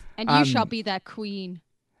 And you shall be that queen.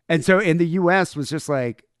 And so in the U.S. was just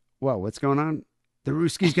like, whoa, what's going on? The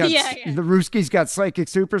Ruskies got the Ruskies got psychic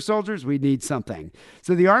super soldiers. We need something.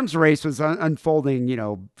 So the arms race was unfolding,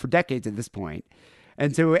 for decades at this point.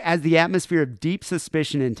 And so as the atmosphere of deep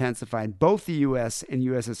suspicion intensified, both the U.S. and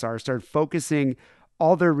USSR started focusing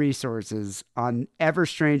all their resources on ever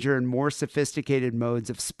stranger and more sophisticated modes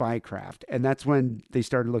of spycraft. And that's when they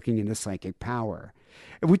started looking into psychic power,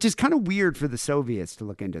 which is kind of weird for the Soviets to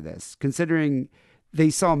look into this, considering they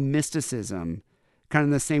saw mysticism kind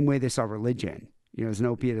of the same way they saw religion, as an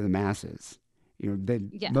opiate of the masses.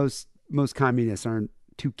 Most communists aren't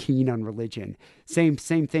too keen on religion. Same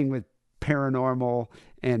thing with paranormal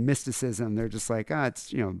and mysticism. They're just like,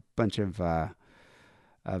 it's, a bunch of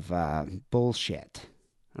bullshit.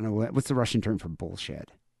 I don't know what's the Russian term for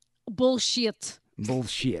bullshit. Bullshit.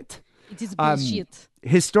 It is bullshit.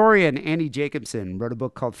 Historian Annie Jacobson wrote a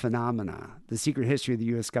book called Phenomena: The Secret History of the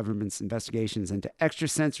U.S. Government's Investigations into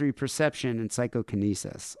Extrasensory Perception and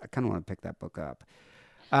Psychokinesis. I kind of want to pick that book up.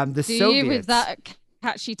 The Soviets, with that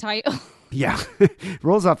catchy title. Yeah,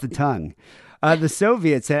 rolls off the tongue. The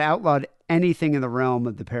Soviets had outlawed anything in the realm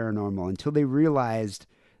of the paranormal until they realized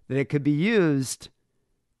that it could be used,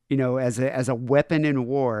 as a weapon in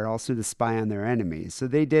war, also to spy on their enemies. So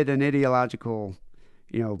they did an ideological,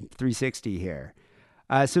 360 here.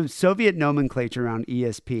 So Soviet nomenclature around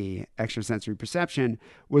ESP, extrasensory perception,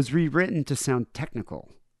 was rewritten to sound technical.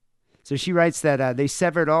 So she writes that they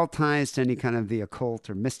severed all ties to any kind of the occult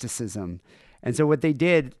or mysticism. And so what they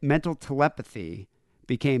did, mental telepathy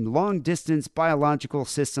became long-distance biological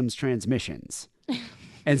systems transmissions.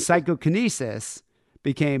 And psychokinesis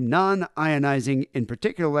became non-ionizing, in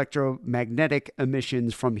particular electromagnetic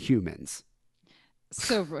emissions from humans.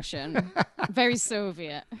 So Russian. Very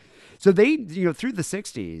Soviet. So they, through the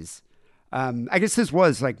 60s, I guess this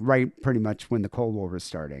was like right pretty much when the Cold War was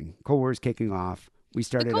starting. Cold War was kicking off. We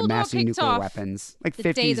started amassing nuclear weapons, like the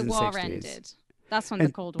 50s day the and war 60s. Ended. That's when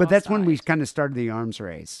the Cold War But that's started. when we kind of started the arms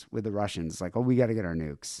race with the Russians. Like, we got to get our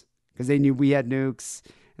nukes. Because they knew we had nukes.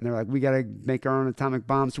 And they're like, we got to make our own atomic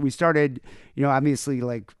bombs. So we started, obviously,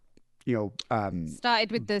 like,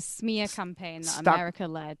 started with the smear campaign that America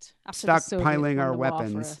led. Stockpiling our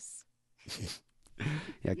weapons.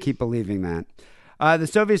 Yeah, keep believing that. The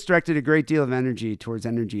Soviets directed a great deal of energy towards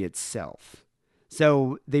energy itself.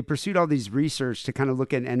 So they pursued all these research to kind of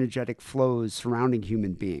look at energetic flows surrounding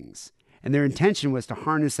human beings. And their intention was to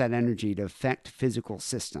harness that energy to affect physical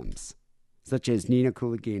systems, such as Nina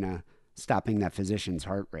Kulagina stopping that physician's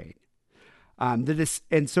heart rate.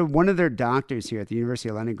 And so one of their doctors here at the University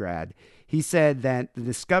of Leningrad, he said that the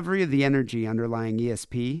discovery of the energy underlying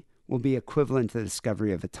ESP will be equivalent to the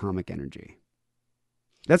discovery of atomic energy.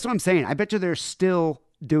 That's what I'm saying. I bet you they're still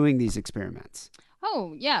doing these experiments.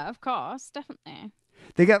 Oh, yeah, of course. Definitely.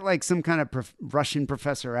 They got like some kind of Russian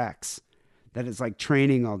Professor X that is like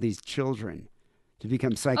training all these children to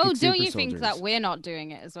become psychic super don't you soldiers. think that we're not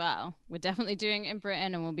doing it as well? We're definitely doing it in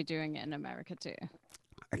Britain, and we'll be doing it in America too.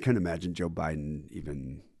 I couldn't imagine Joe Biden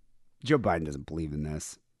doesn't believe in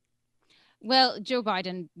this. Well, Joe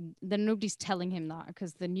Biden, then nobody's telling him that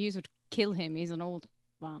because the news would kill him. He's an old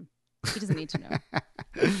man. He doesn't need to know.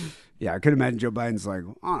 Yeah, I could imagine Joe Biden's like,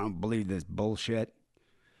 I don't believe this bullshit.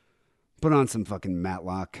 Put on some fucking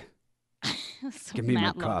Matlock. Give me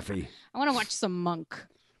my coffee. I want to watch some Monk.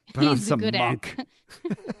 Put on some Monk.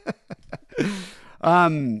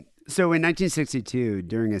 So in 1962,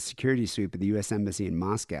 during a security sweep of the U.S. Embassy in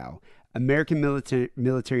Moscow, American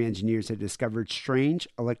military engineers had discovered strange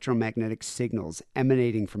electromagnetic signals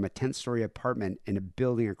emanating from a 10-story apartment in a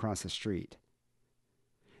building across the street.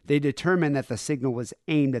 They determined that the signal was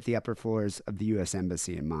aimed at the upper floors of the U.S.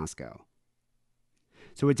 Embassy in Moscow.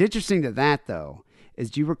 So what's interesting to that, though, is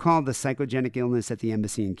do you recall the psychogenic illness at the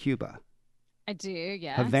embassy in Cuba? I do,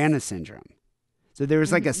 yes. Havana syndrome. So there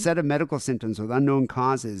was like a set of medical symptoms with unknown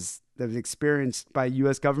causes that was experienced by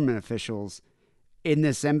U.S. government officials in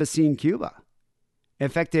this embassy in Cuba. It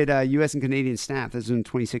affected U.S. and Canadian staff. This was in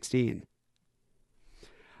 2016.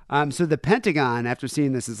 So the Pentagon, after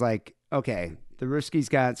seeing this, is like, okay, the Ruskies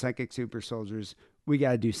got psychic super soldiers. We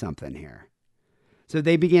got to do something here. So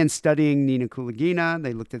they began studying Nina Kulagina.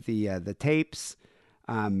 They looked at the tapes.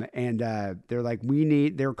 And they're like,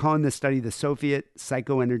 they're calling this study the Soviet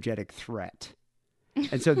psychoenergetic threat.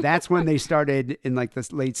 And so that's when they started in like the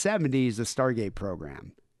late 70s, the Stargate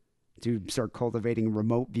program to start cultivating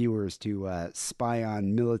remote viewers to spy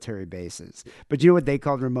on military bases. But you know what they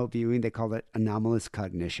called remote viewing? They called it anomalous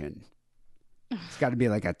cognition. It's got to be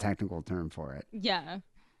like a technical term for it. Yeah.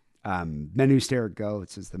 Men Who Stare at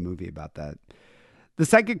Goats is the movie about that. The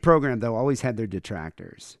psychic program, though, always had their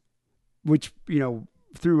detractors, which,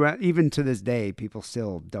 even to this day, people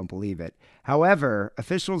still don't believe it. However,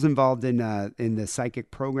 officials involved in the psychic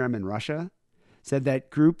program in Russia said that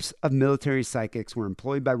groups of military psychics were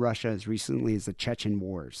employed by Russia as recently as the Chechen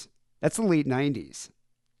Wars. That's the late 90s.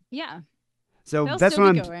 Yeah. So that's what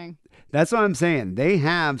I'm saying. They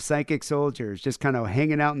have psychic soldiers just kind of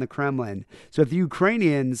hanging out in the Kremlin. So if the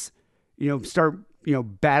Ukrainians, start,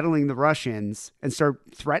 battling the Russians and start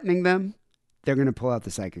threatening them, they're going to pull out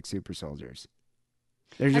the psychic super soldiers.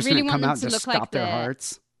 They're just going to come out and just stop their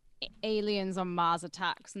hearts. Aliens on Mars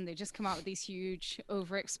attacks, and they just come out with these huge,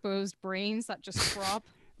 overexposed brains that just throb.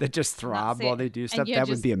 That just throb while they do stuff. That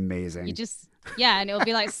would be amazing. And it'll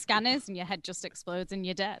be like scanners, and your head just explodes, and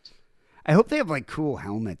you're dead. I hope they have like cool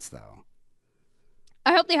helmets, though.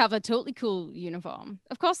 I hope they have a totally cool uniform.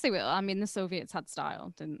 Of course they will. I mean, the Soviets had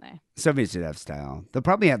style, didn't they? Soviets did have style. They'll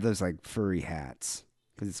probably have those like furry hats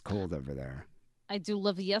because it's cold over there. I do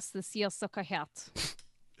love the seersucker hat.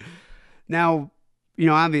 Now,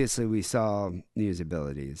 obviously we saw Nina's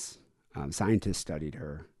abilities. Scientists studied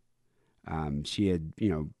her. She had,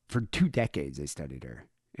 for 2 decades they studied her.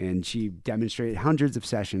 And she demonstrated hundreds of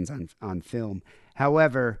sessions on film.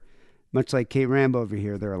 However, much like Kate Rambo over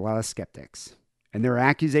here, there are a lot of skeptics. And there are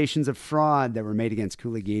accusations of fraud that were made against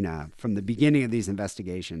Kulagina from the beginning of these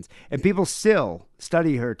investigations. And people still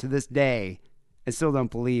study her to this day and still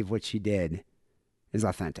don't believe what she did is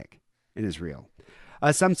authentic and is real.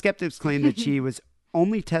 Some skeptics claim that she was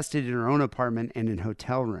only tested in her own apartment and in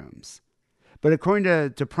hotel rooms. But according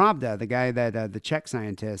to Pravda, the guy that the Czech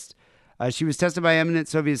scientist, she was tested by eminent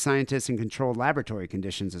Soviet scientists in controlled laboratory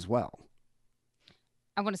conditions as well.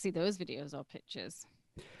 I want to see those videos or pictures.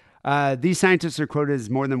 These scientists are quoted as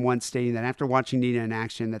more than once stating that after watching Nina in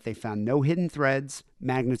action, that they found no hidden threads,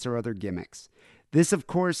 magnets, or other gimmicks. This, of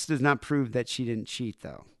course, does not prove that she didn't cheat,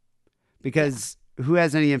 though, because who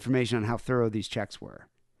has any information on how thorough these checks were?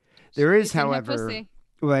 There is, however,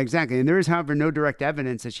 well, exactly, and there is, however, no direct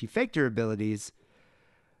evidence that she faked her abilities.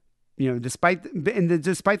 Despite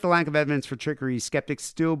the lack of evidence for trickery, skeptics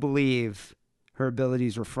still believe her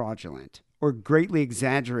abilities were fraudulent or greatly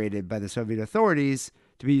exaggerated by the Soviet authorities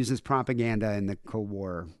to be used as propaganda in the Cold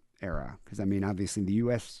War era. Because, obviously the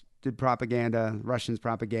U.S. did propaganda, Russians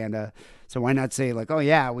propaganda. So why not say like, oh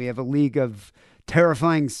yeah, we have a league of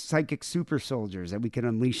terrifying psychic super soldiers that we can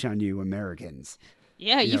unleash on you Americans.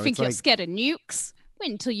 Yeah, you think you're scared of nukes? Wait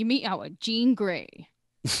until you meet our Jean Grey.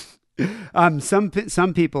 Some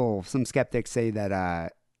people, some skeptics say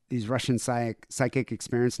that these Russian psychic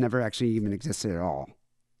experiments never actually even existed at all.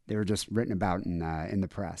 They were just written about in the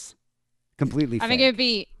press. Completely fake. I think it would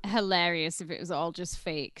be hilarious if it was all just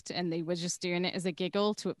faked and they were just doing it as a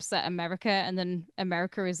giggle to upset America. And then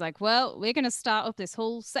America is like, well, we're going to start up this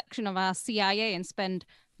whole section of our CIA and spend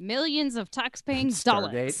millions of tax-paying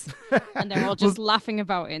dollars. And they're all just laughing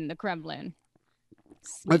about it in the Kremlin.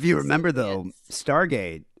 If you remember, though,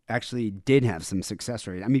 Stargate, actually did have some success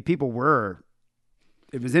rate. I mean,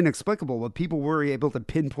 it was inexplicable, but people were able to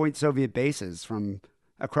pinpoint Soviet bases from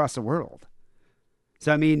across the world.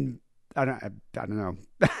 So, I mean, I don't know.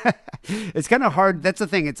 It's kind of hard. That's the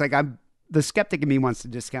thing. It's like the skeptic in me wants to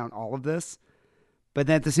discount all of this, but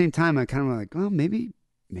at the same time, I'm kind of like, well, maybe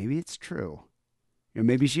it's true.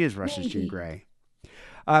 Maybe she is Russia's Jean Grey.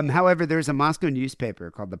 However, there's a Moscow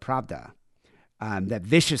newspaper called the Pravda that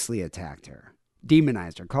viciously attacked her,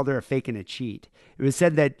 demonized her, called her a fake and a cheat. It was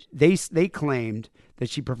said that they claimed that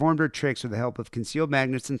she performed her tricks with the help of concealed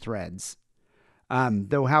magnets and threads,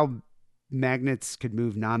 though how magnets could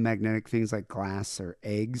move non-magnetic things like glass or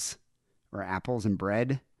eggs or apples and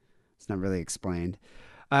bread, it's not really explained.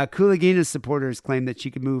 Kulagina's supporters claimed that she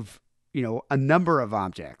could move, a number of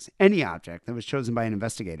objects, any object that was chosen by an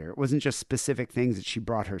investigator. It wasn't just specific things that she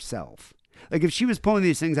brought herself. Like if she was pulling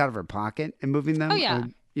these things out of her pocket and moving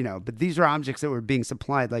them, but these are objects that were being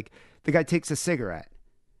supplied. Like the guy takes a cigarette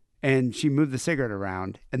and she moved the cigarette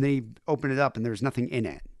around and then he opened it up and there was nothing in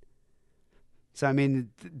it. So, I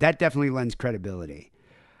mean, that definitely lends credibility.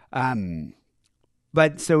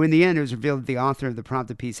 But so in the end, it was revealed that the author of the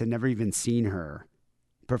Pravda piece had never even seen her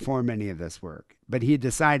perform any of this work. But he had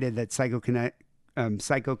decided that psychokinetic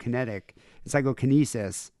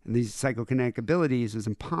psychokinesis and these psychokinetic abilities was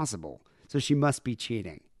impossible. So she must be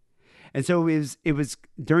cheating. And so it was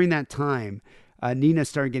during that time, Nina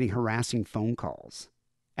started getting harassing phone calls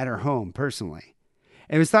at her home personally.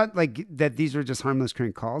 And it was thought like that these were just harmless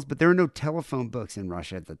crank calls, but there were no telephone books in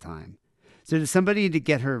Russia at the time. So to somebody to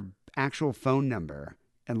get her actual phone number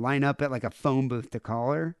and line up at like a phone booth to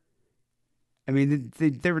call her, I mean,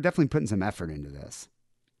 they were definitely putting some effort into this.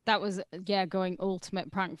 That was, going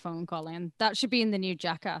ultimate prank phone calling. That should be in the new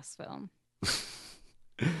Jackass film.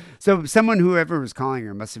 So whoever was calling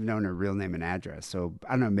her must have known her real name and address. So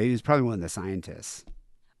I don't know, maybe it's probably one of the scientists.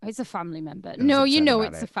 It's a family member. No,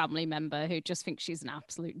 it's a family member who just thinks she's an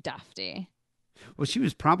absolute dafty. Well, she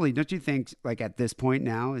was probably, don't you think, like at this point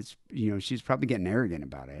now, she's probably getting arrogant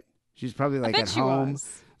about it. She's probably like at home,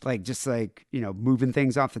 like just like, moving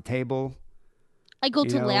things off the table. I go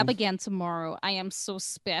to lab again tomorrow. I am so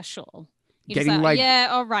special.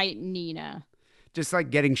 All right, Nina. Just like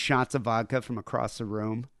getting shots of vodka from across the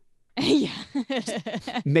room. Yeah.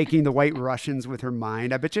 Making the White Russians with her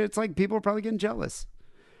mind. I bet you it's like people are probably getting jealous.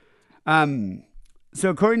 So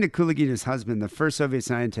according to Kulagina's husband, the first Soviet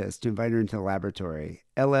scientist to invite her into the laboratory,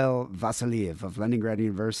 L.L. Vasiliev of Leningrad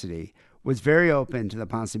University, was very open to the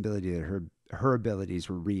possibility that her abilities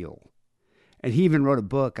were real. And he even wrote a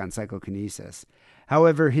book on psychokinesis.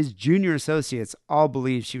 However, his junior associates all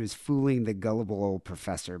believed she was fooling the gullible old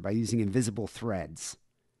professor by using invisible threads.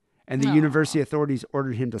 And the university authorities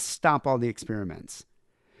ordered him to stop all the experiments.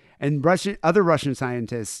 And other Russian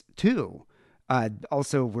scientists, too,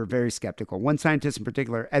 also were very skeptical. One scientist in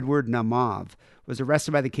particular, Edward Naumov, was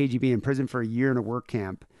arrested by the KGB and imprisoned for a year in a work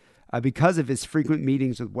camp because of his frequent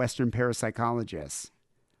meetings with Western parapsychologists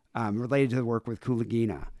related to the work with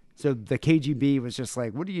Kulagina. So the KGB was just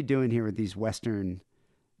like, what are you doing here with these Western,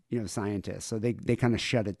 scientists? So they kind of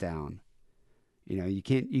shut it down. You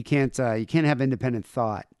can't have independent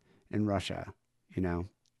thought in Russia,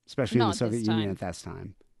 especially in the Soviet Union at that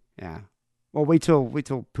time. Yeah. Well, wait till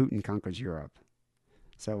Putin conquers Europe.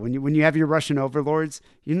 So when you have your Russian overlords,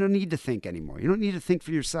 you don't need to think anymore. You don't need to think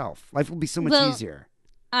for yourself. Life will be so much easier.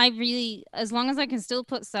 As long as I can still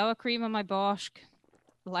put sour cream on my borscht,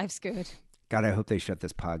 life's good. God, I hope they shut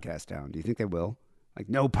this podcast down. Do you think they will? Like,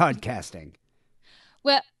 no podcasting.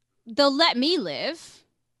 Well, they'll let me live.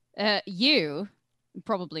 You,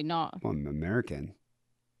 probably not. Well, I'm American.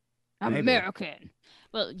 I'm American.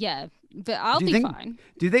 Well, yeah, but I'll be fine.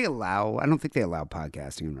 Do they allow? I don't think they allow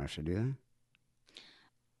podcasting in Russia, do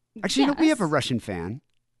they? Actually, don't we have a Russian fan?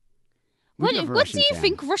 What do you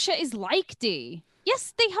think Russia is like, Dee?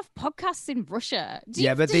 Yes, they have podcasts in Russia. Do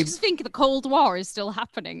you just think the Cold War is still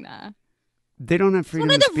happening there? They don't have freedom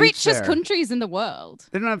of speech. It's one of the richest countries in the world.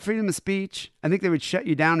 They don't have freedom of speech. I think they would shut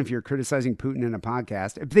you down if you're criticizing Putin in a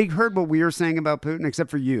podcast. If they heard what we were saying about Putin,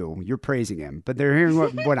 except for you're praising him, but they're hearing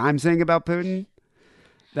what I'm saying about Putin.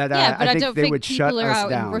 But I don't think people are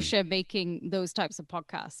out in Russia making those types of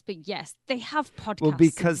podcasts. But yes, they have podcasts. Well,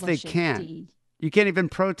 because they can't. You can't even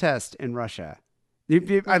protest in Russia.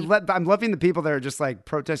 I'm loving the people that are just like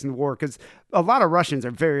protesting the war because a lot of Russians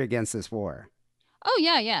are very against this war. Oh,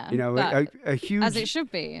 yeah. A huge... As it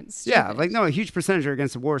should be. A huge percentage are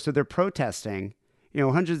against the war. So they're protesting.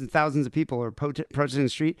 Hundreds of thousands of people are protesting the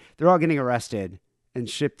street. They're all getting arrested and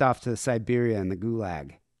shipped off to Siberia and the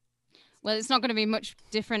Gulag. Well, it's not going to be much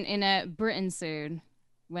different in Britain soon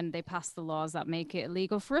when they pass the laws that make it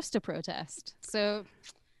illegal for us to protest. So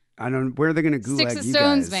I don't. Where are they going to gulag Sticks you and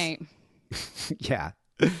stones, guys? mate. Yeah.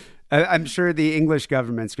 I'm sure the English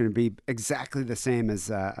government's going to be exactly the same as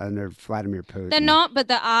under Vladimir Putin. They're not, but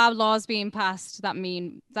there are laws being passed that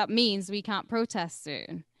means we can't protest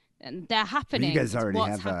soon. And they're happening. You guys already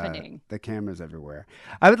What's have happening? The cameras everywhere.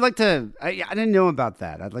 I would like to. I didn't know about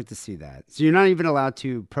that. I'd like to see that. So you're not even allowed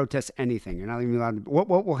to protest anything. You're not even allowed. What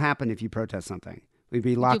will happen if you protest something? We'd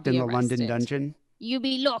be locked in the London dungeon. You'll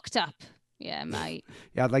be locked up. Yeah, mate.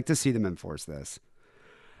 Yeah, I'd like to see them enforce this.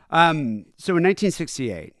 So in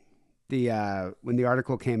 1968. When the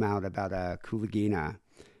article came out about Kulagina,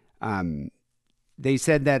 they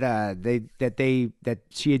said that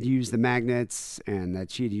she had used the magnets and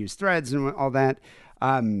that she had used threads and all that.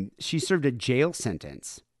 She served a jail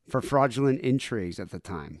sentence for fraudulent intrigues at the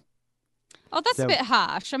time. Oh, that's a bit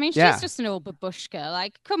harsh. I mean, she's just an old babushka.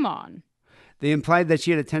 Like, come on. They implied that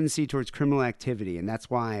she had a tendency towards criminal activity, and that's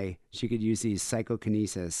why she could use this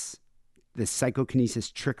psychokinesis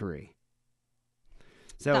trickery.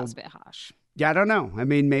 So that's a bit harsh. Yeah, I don't know. I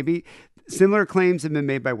mean, maybe similar claims have been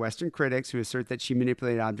made by Western critics who assert that she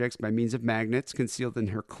manipulated objects by means of magnets concealed in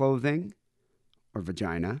her clothing or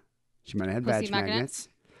vagina. She might have had vag magnets.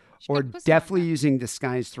 Or definitely using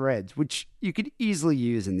disguised threads, which you could easily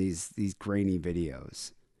use in these grainy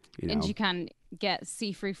videos. And you can get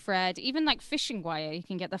see-through thread, even like fishing wire. You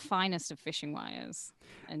can get the finest of fishing wires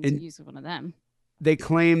and use one of them. They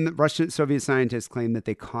claim, Soviet scientists claim that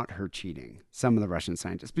they caught her cheating, some of the Russian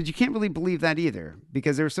scientists. But you can't really believe that either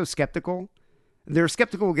because they were so skeptical. They were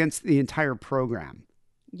skeptical against the entire program.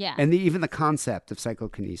 Yeah. And even the concept of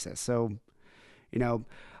psychokinesis. So,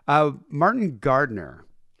 Martin Gardner,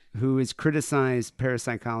 who has criticized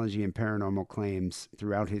parapsychology and paranormal claims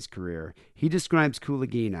throughout his career, he describes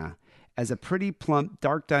Kulagina as a pretty plump,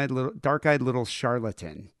 dark-eyed little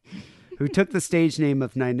charlatan who took the stage name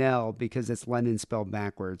of Ninel because it's Lenin spelled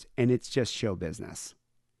backwards, and it's just show business.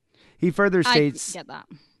 He further states, I get that.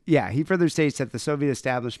 Yeah, he further states that the Soviet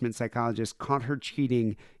establishment psychologist caught her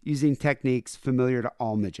cheating using techniques familiar to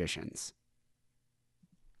all magicians.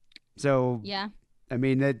 So, yeah, I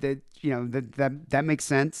mean that makes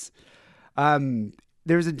sense.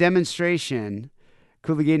 There's a demonstration.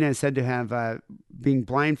 Kulagina is said to have, being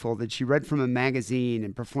blindfolded, she read from a magazine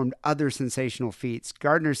and performed other sensational feats.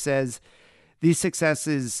 Gardner says he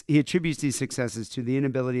attributes these successes to the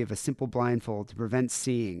inability of a simple blindfold to prevent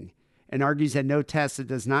seeing and argues that no test that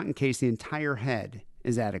does not encase the entire head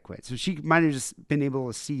is adequate. So she might have just been able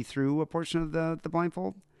to see through a portion of the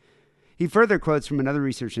blindfold. He further quotes from another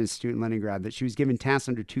research institute in Leningrad that she was given tasks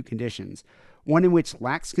under two conditions. One in which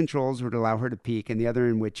lax controls would allow her to peek, and the other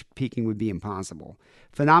in which peeking would be impossible.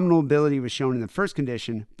 Phenomenal ability was shown in the first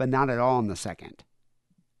condition, but not at all in the second.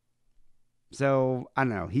 So, I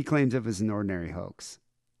don't know. He claims it was an ordinary hoax.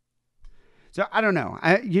 So, I don't know.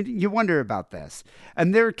 You wonder about this.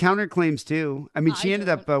 And there are counterclaims, too. I mean, she ended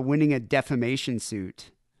up winning a defamation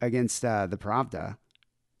suit against the Pravda.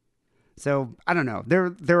 So, I don't know.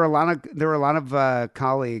 There were a lot of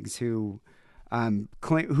colleagues who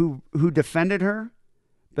defended her,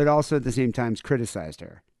 but also at the same time criticized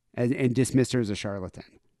her and dismissed her as a charlatan.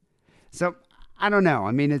 So I don't know.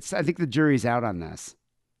 I mean, I think the jury's out on this.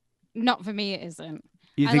 Not for me, it isn't.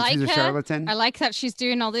 You think she's a charlatan? I like that she's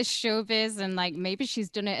doing all this showbiz and like maybe she's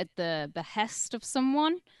done it at the behest of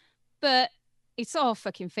someone, but it's all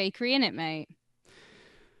fucking fakery, innit, mate?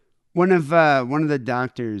 One of the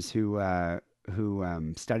doctors who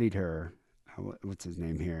studied her. What's his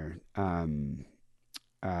name here? Jürgen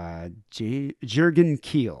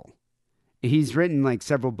Kehl. He's written like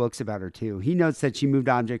several books about her too. He notes that she moved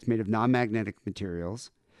objects made of non-magnetic materials.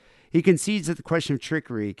 He concedes that the question of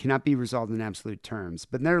trickery cannot be resolved in absolute terms,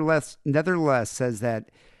 but nevertheless says that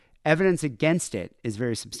evidence against it is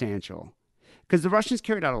very substantial. Because the Russians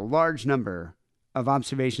carried out a large number of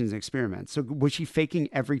observations and experiments. So was she faking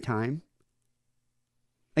every time?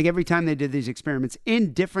 Like every time they did these experiments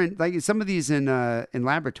in different, like some of these in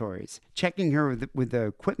laboratories, checking her with the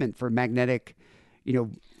equipment for magnetic,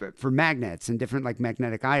 for magnets and different like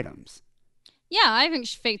magnetic items. Yeah, I think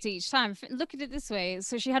she faked it each time. Look at it this way.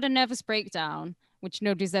 So she had a nervous breakdown, which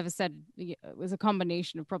nobody's ever said it was a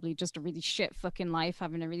combination of probably just a really shit fucking life,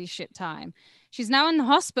 having a really shit time. She's now in the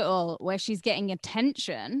hospital where she's getting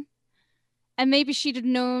attention. And maybe she'd have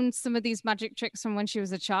known some of these magic tricks from when she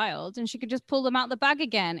was a child and she could just pull them out the bag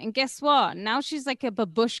again. And guess what? Now she's like a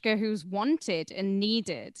babushka who's wanted and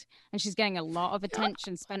needed. And she's getting a lot of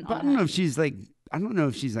attention spent on her. I don't know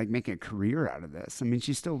if she's like making a career out of this. I mean,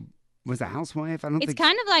 she still was a housewife. It's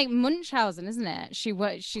kind of like Munchausen, isn't it?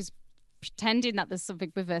 She's pretending that there's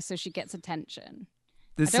something with her so she gets attention.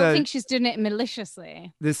 I don't think she's doing it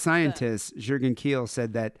maliciously. This scientist, Jürgen Kehl,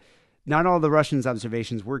 said that not all the Russians'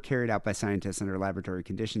 observations were carried out by scientists under laboratory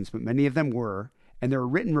conditions, but many of them were. And there are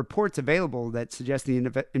written reports available that suggest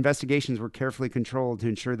the investigations were carefully controlled to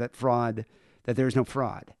ensure that there was no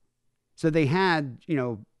fraud. So they had,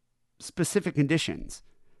 specific conditions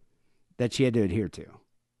that she had to adhere to.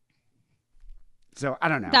 So I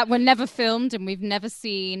don't know. That were never filmed and we've never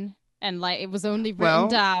seen. And it was only written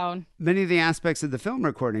down. Many of the aspects of the film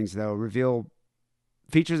recordings, though, reveal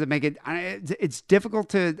features that make it's difficult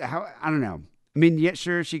to, I don't know. I mean, yeah,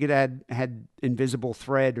 sure, she could have had invisible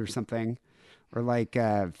thread or something, or like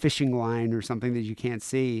a fishing line or something that you can't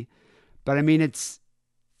see. But I mean, it's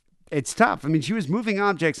tough. I mean, she was moving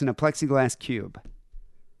objects in a plexiglass cube.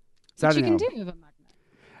 So Which you can do with a magnet.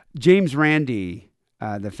 James Randi,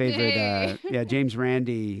 the favorite, James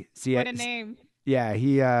Randi. What a name. Yeah,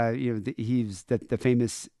 he's the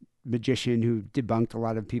famous magician who debunked a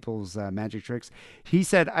lot of people's magic tricks. He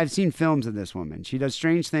said, I've seen films of this woman. She does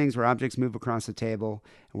strange things where objects move across the table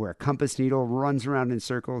and where a compass needle runs around in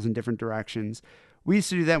circles in different directions. We used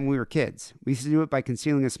to do that when we were kids. We used to do it by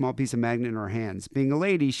concealing a small piece of magnet in our hands. Being a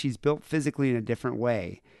lady, she's built physically in a different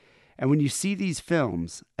way. And when you see these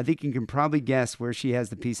films, I think you can probably guess where she has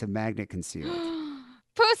the piece of magnet concealed.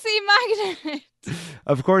 Pussy magnet!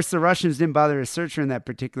 Of course, the Russians didn't bother to search her in that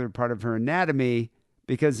particular part of her anatomy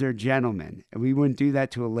because they're gentlemen. And we wouldn't do that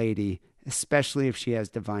to a lady, especially if she has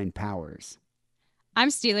divine powers. I'm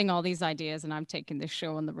stealing all these ideas and I'm taking this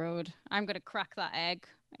show on the road. I'm going to crack that egg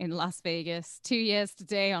in Las Vegas 2 years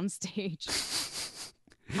today on stage.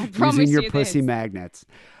 I promise Using your you pussy this. magnets.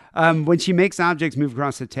 When she makes objects move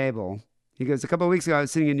across the table, he goes, a couple of weeks ago, I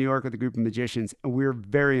was sitting in New York with a group of magicians, and we were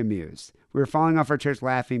very amused. We were falling off our chairs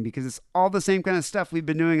laughing because it's all the same kind of stuff we've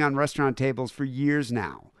been doing on restaurant tables for years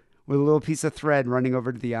now, with a little piece of thread running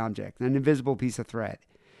over to the object, an invisible piece of thread.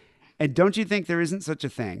 And don't you think there isn't such a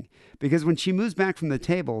thing? Because when she moves back from the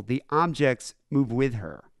table, the objects move with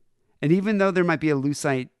her. And even though there might be a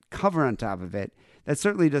lucite cover on top of it, that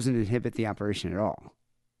certainly doesn't inhibit the operation at all.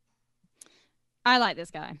 I like this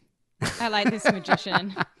guy. I like this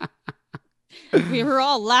magician. We were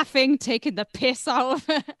all laughing, taking the piss out of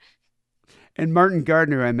it. And Martin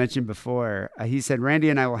Gardner, I mentioned before, he said, Randy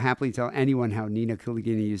and I will happily tell anyone how Nina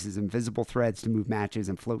Kuligina uses invisible threads to move matches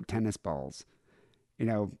and float tennis balls.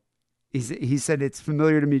 He said it's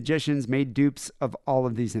familiar to magicians, made dupes of all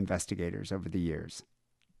of these investigators over the years.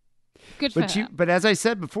 Good for her. But as I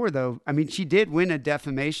said before, though, I mean, she did win a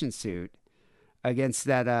defamation suit against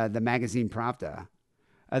the magazine Pravda.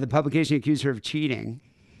 The publication accused her of cheating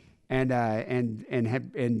and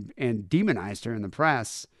demonized her in the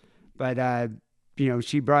press. But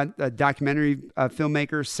she brought a documentary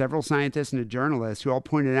filmmaker, several scientists, and a journalist who all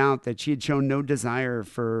pointed out that she had shown no desire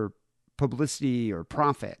for publicity or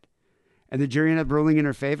profit. And the jury ended up ruling in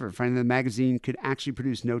her favor, finding the magazine could actually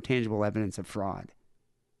produce no tangible evidence of fraud.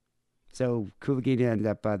 So Kuligina ended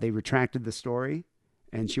up, they retracted the story,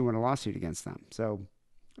 and she won a lawsuit against them. So,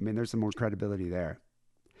 I mean, there's some more credibility there.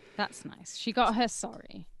 That's nice. She got her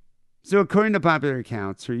sorry. So according to popular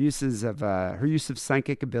accounts, her use of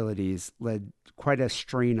psychic abilities led quite a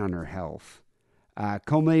strain on her health.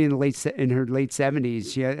 Culminating in her late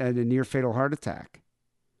 70s, she had a near-fatal heart attack.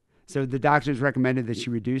 So the doctors recommended that she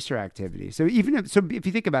reduce her activity. So if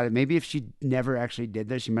you think about it, maybe if she never actually did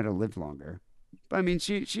this, she might have lived longer. But I mean,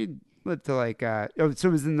 she lived to so it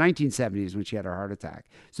was in the 1970s when she had her heart attack.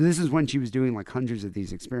 So this is when she was doing hundreds of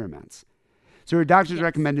these experiments. So her doctors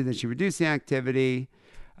recommended that she reduce the activity,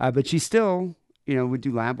 but she still, would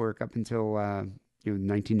do lab work up until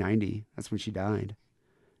 1990. That's when she died,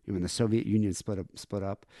 when the Soviet Union split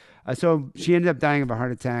up. So she ended up dying of a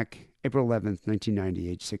heart attack April 11th, 1990,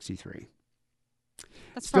 age 63.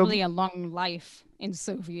 That's probably a long life in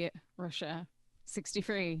Soviet Russia.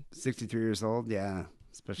 63. 63 years old, yeah,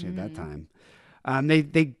 especially at that time.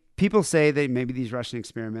 People say that maybe these Russian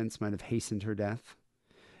experiments might have hastened her death.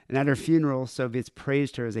 And at her funeral, Soviets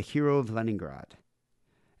praised her as a hero of Leningrad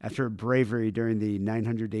after her bravery during the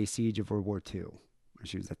 900-day siege of World War II, where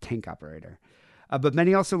she was a tank operator. But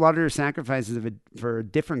many also lauded her sacrifices for a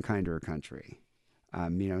different kind of her country.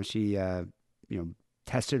 She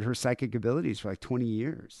tested her psychic abilities for 20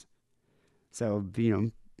 years. So,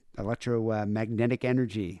 electromagnetic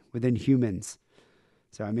energy within humans.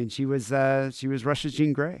 So, I mean, she was Russia's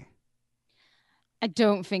Jean Grey. I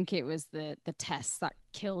don't think it was the tests that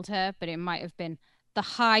killed her, but it might have been the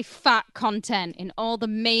high fat content in all the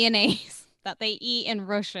mayonnaise that they eat in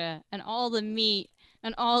Russia and all the meat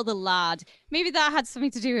and all the lard. Maybe that had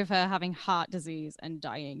something to do with her having heart disease and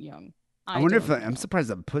dying young. I wonder if I'm surprised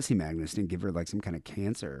that pussy magnets didn't give her some kind of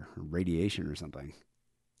cancer or radiation or something.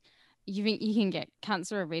 You think you can get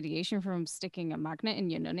cancer or radiation from sticking a magnet in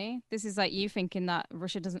your nunny? This is like you thinking that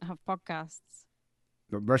Russia doesn't have podcasts.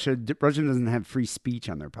 But Russia doesn't have free speech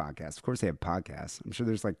on their podcast. Of course they have podcasts. I'm sure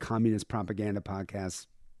there's like communist propaganda podcasts.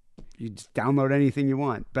 You just download anything you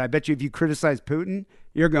want. But I bet you if you criticize Putin,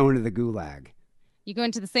 you're going to the gulag. You go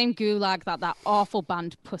into the same gulag that awful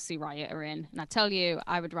band Pussy Riot are in. And I tell you,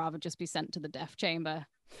 I would rather just be sent to the death chamber.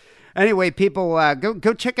 Anyway, people,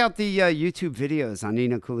 go check out the YouTube videos on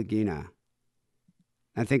Nina Kulagina.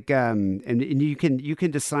 I think, and you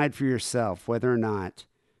can decide for yourself whether or not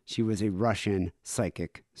she was a Russian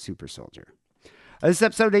psychic super soldier. This is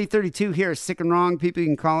episode 832 here. Sick and Wrong. People, you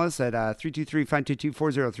can call us at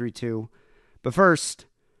 323-522-4032. But first,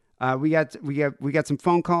 we got some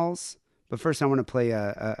phone calls. But first, I want to play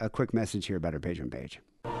a quick message here about our Patreon page.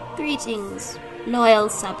 Greetings, loyal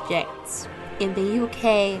subjects in the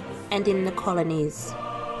UK and in the colonies.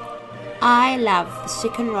 I love the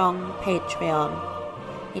Sick and Wrong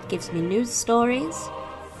Patreon. It gives me news stories,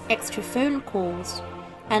 extra phone calls,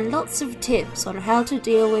 and lots of tips on how to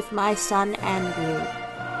deal with my son Andrew,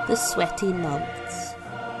 the sweaty nonce.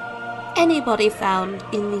 Anybody found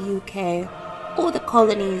in the UK or the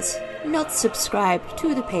colonies not subscribed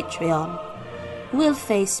to the Patreon will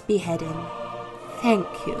face beheading. Thank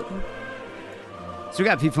you. So we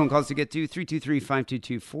got a few phone calls to get to.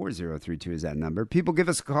 323-522-4032 is that number. People, give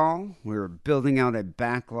us a call. We're building out a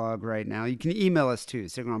backlog right now. You can email us too,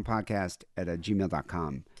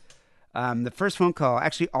 sickandwrongpodcast@gmail.com. The first phone call,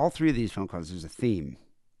 actually all three of these phone calls, there's a theme.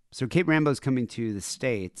 So Kate Rambo's coming to the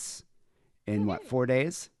States in what, 4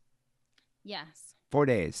 days? Yes. 4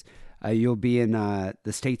 days. You'll be in the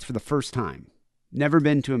States for the first time. Never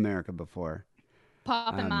been to America before.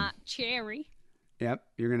 Popping my cherry. Yep,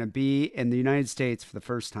 you're going to be in the United States for the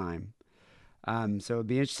first time. So it'd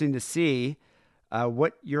be interesting to see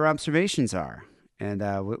what your observations are and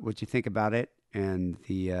what you think about it and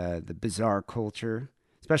the bizarre culture,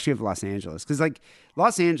 especially of Los Angeles. Because like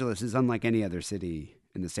Los Angeles is unlike any other city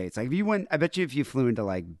in the States. Like if you went, I bet you if you flew into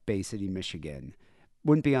like Bay City, Michigan,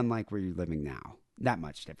 wouldn't be unlike where you're living now. That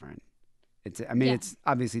much different. It's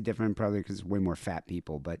obviously different probably because way more fat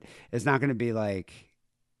people, but it's not going to be like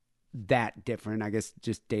that different, I guess,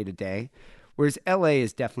 just day to day. Whereas LA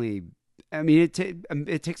is definitely, I mean, it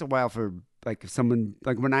takes a while for like someone,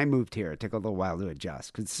 like when I moved here, it took a little while to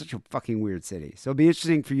adjust because it's such a fucking weird city. So it'll be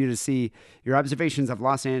interesting for you to see your observations of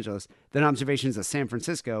Los Angeles, then observations of San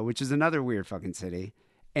Francisco, which is another weird fucking city,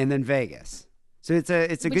 and then Vegas. So it's a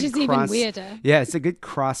which good is cross, even weirder. Yeah, it's a good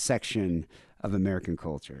cross section of American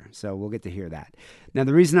culture. So we'll get to hear that. Now,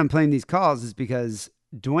 the reason I'm playing these calls is because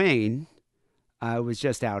Dwayne was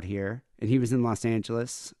just out here, and he was in Los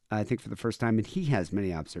Angeles, I think, for the first time, and he has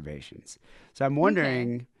many observations. So I'm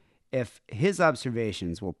wondering if his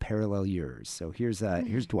observations will parallel yours. So here's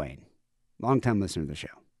Dwayne, longtime listener of the show.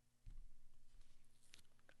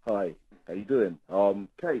 Hi, how you doing?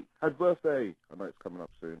 Kate, happy birthday. I know it's coming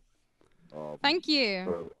up soon. Thank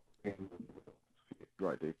you.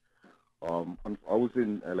 Right, dude. I was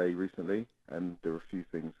in LA recently, and there are a few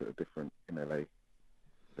things that are different in LA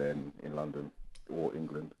than in London or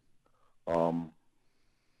England.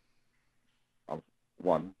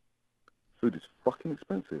 One, food is fucking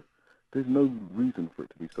expensive. There's no reason for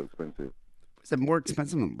it to be so expensive. Is it more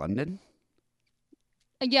expensive than London?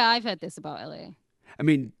 Yeah, I've heard this about LA. I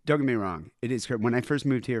mean, don't get me wrong. It is. When I first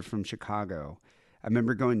moved here from Chicago, I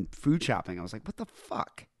remember going food shopping. I was like, what the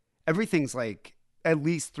fuck? Everything's like at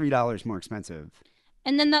least $3 more expensive.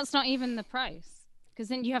 And then that's not even the price, because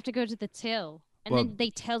then you have to go to the till, and then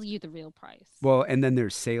they tell you the real price. Well, and then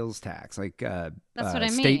there's sales tax, like that's what I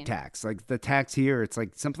mean. State tax. Like the tax here, it's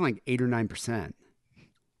like something like 8 or 9%.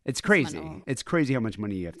 It's crazy. It's crazy how much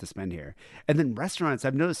money you have to spend here. And then restaurants,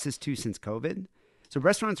 I've noticed this too since COVID. So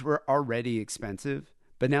restaurants were already expensive,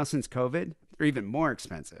 but now since COVID, they're even more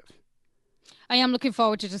expensive. I am looking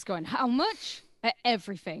forward to just going, how much? At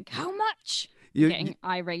everything. How much? Getting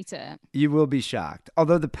irate at it. You will be shocked.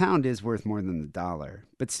 Although the pound is worth more than the dollar.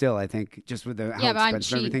 But still, I think just with how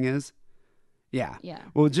expensive everything is. Yeah.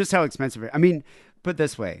 Well, just how expensive I mean, put it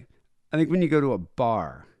this way. I think when you go to a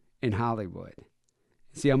bar in Hollywood,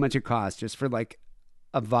 see how much it costs just for like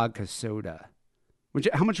a vodka soda.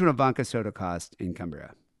 How much would a vodka soda cost in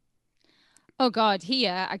Cumbria? Oh, God.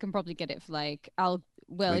 Here, I can probably get it for like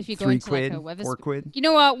if you go into like a Weatherspoon. 4 quid. You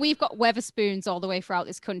know what? We've got Weatherspoons all the way throughout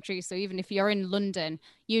this country. So even if you're in London,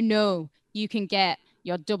 you can get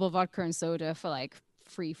your double vodka and soda for like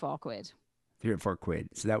 3-4 quid. 3 or 4 quid.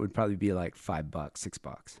 So that would probably be like $5,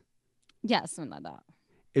 $6. Yeah, something like that.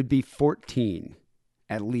 It'd be 14,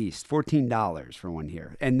 at least $14 for one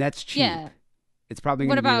here, and that's cheap. Yeah. It's probably.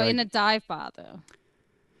 What about be like, in a dive bar though?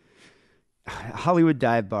 Hollywood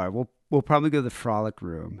Dive Bar. We'll probably go to the Frolic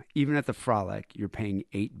Room. Even at the Frolic, you're paying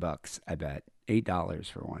 $8. I bet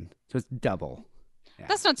 $8 for one. So it's double. Yeah.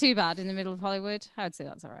 That's not too bad in the middle of Hollywood. I would say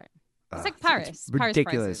that's all right. It's like Paris. It's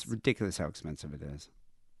ridiculous. Paris ridiculous how expensive it is.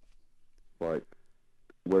 Like,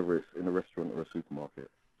 whether it's in a restaurant or a supermarket,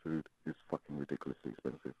 food is fucking ridiculously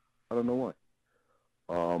expensive. I don't know why.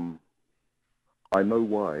 I know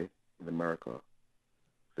why in America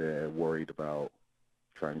they're worried about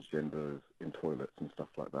transgenders in toilets and stuff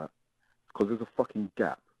like that. Because there's a fucking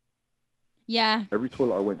gap. Yeah. Uh, Every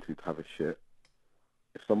toilet I went to have a shit,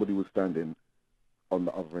 if somebody was standing on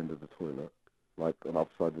the other end of the toilet, like on the other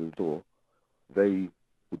side of the door, they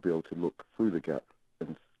would be able to look through the gap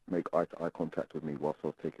and make eye-to-eye contact with me whilst I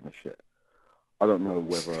was taking a shit. I don't know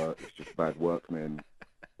whether it's just bad workmen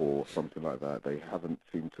or something like that. They haven't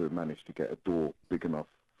seemed to manage to get a door big enough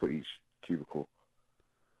for each cubicle.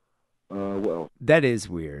 What else? That is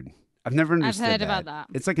weird. I've never understood I've heard about that.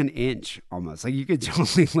 It's like an inch almost. Like you could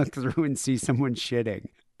totally look through and see someone shitting.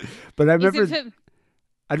 But I remember...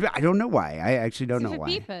 I don't know why. I actually don't know why.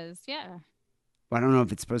 Peepers, yeah. Well, I don't know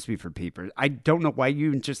if it's supposed to be for peepers. I don't know why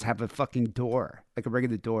you just have a fucking door, like a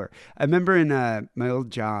regular door. I remember in my old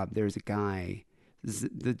job, there was a guy,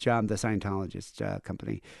 the Scientologist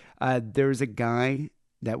company. There was a guy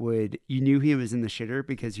that you knew he was in the shitter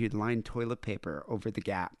because he had lined toilet paper over the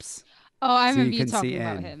gaps. Oh, I remember you talking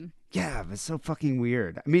about him. Yeah, it was so fucking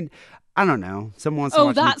weird. I mean, I don't know. Someone wants to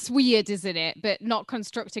watch that's weird, isn't it? But not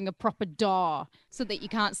constructing a proper door so that you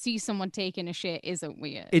can't see someone taking a shit isn't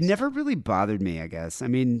weird. It never really bothered me, I guess. I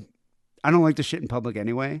mean, I don't like to shit in public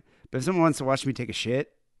anyway. But if someone wants to watch me take a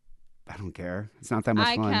shit, I don't care. It's not that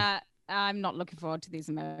much fun. I'm not looking forward to these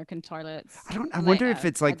American toilets. I wonder if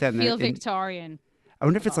it's like that. I feel Victorian. I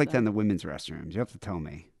wonder if it's like that in the women's restrooms. You have to tell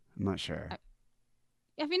me. I'm not sure.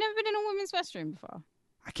 Have you never been in a women's restroom before?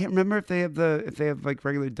 I can't remember if they have like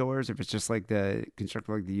regular doors, or if it's just like the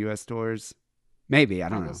constructed like the U.S. doors. Maybe I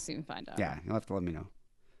don't know. We'll soon find out. Yeah, you'll have to let me know.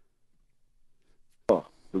 Oh,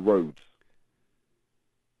 the roads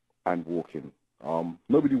and walking.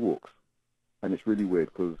 Nobody walks, and it's really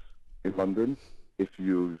weird because in London, if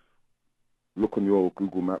you look on your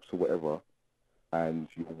Google Maps or whatever, and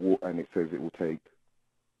you walk, and it says it will take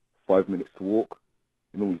 5 minutes to walk,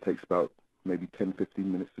 it normally takes about maybe 10,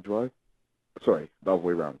 15 minutes to drive. Sorry, the other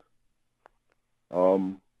way around.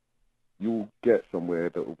 You'll get somewhere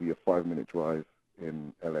that will be a 5-minute drive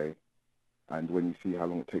in LA, and when you see how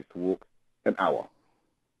long it takes to walk, an hour.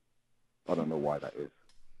 I don't know why that is.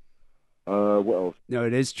 What else? No,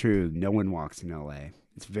 it is true. No one walks in LA.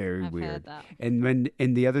 It's very I've weird. Heard that.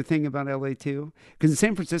 And the other thing about LA too, because in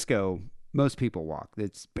San Francisco, most people walk.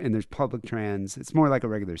 And there's public trans. It's more like a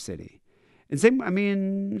regular city.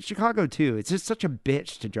 And Chicago too. It's just such a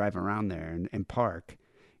bitch to drive around there and park.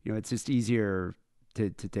 You know, it's just easier to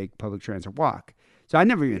take public transit or walk. So I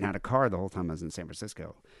never even had a car the whole time I was in San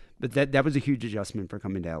Francisco. But that was a huge adjustment for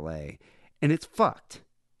coming to LA. And it's fucked.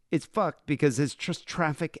 It's fucked because there's just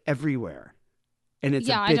traffic everywhere. And it's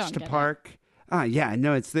a bitch to park. Yeah,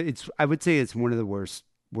 no, it's I would say it's one of the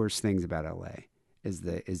worst things about LA is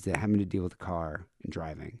the having to deal with the car and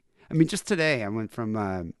driving. I mean, just today I went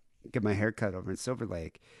from get my hair cut over in Silver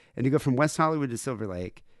Lake, and to go from West Hollywood to Silver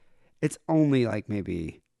Lake, it's only like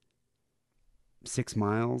maybe 6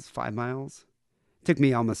 miles, 5 miles. It took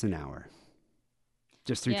me almost an hour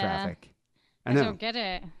just through traffic. I don't get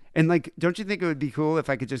it. And like, don't you think it would be cool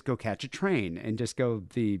if I could just go catch a train and just go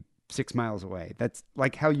the 6 miles away? That's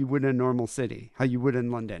like how you would in a normal city, how you would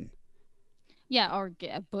in London. Yeah, or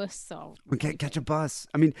get a bus or catch a bus.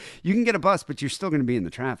 I mean, you can get a bus, but you're still going to be in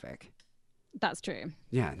the traffic. That's true.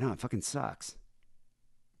 Yeah, no, it fucking sucks.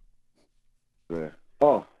 Yeah.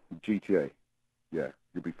 Oh, GTA. Yeah,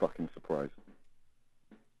 you'll be fucking surprised.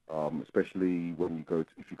 Especially when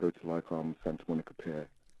if you go to like Santa Monica Pier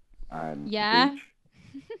and the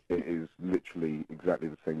beach, it is literally exactly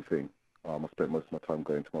the same thing. I spent most of my time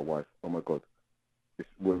going to my wife. Oh my god,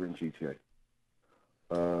 we're in GTA.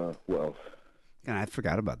 What else? God, I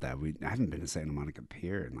forgot about that. I haven't been to Santa Monica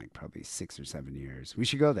Pier in like probably 6 or 7 years. We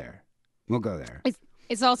should go there. We'll go there.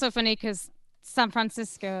 It's also funny because San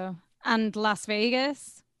Francisco and Las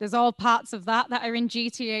Vegas, there's all parts of that are in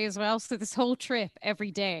GTA as well. So this whole trip,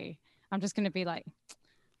 every day, I'm just going to be like,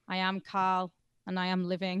 I am Carl and I am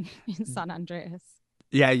living in San Andreas.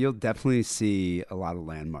 Yeah, you'll definitely see a lot of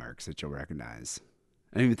landmarks that you'll recognize.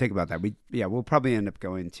 I didn't even think about that. We'll probably end up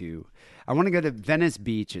going to, I want to go to Venice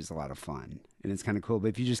Beach. Is a lot of fun and it's kind of cool. But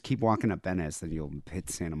if you just keep walking up Venice, then you'll hit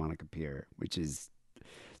Santa Monica Pier, which is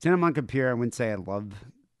Santa Monica Pier. I wouldn't say I love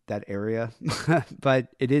that area, but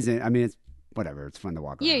it isn't. I mean, it's whatever. It's fun to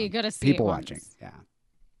walk around. Yeah, you got to see people it watching. Yeah.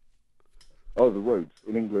 Oh, the roads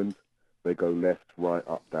in England, they go left, right,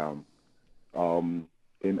 up, down. In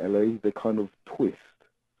LA, they kind of twist.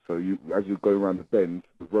 So as you go around the bend,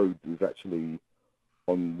 the road is actually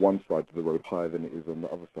on one side of the road higher than it is on the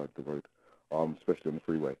other side of the road, especially on the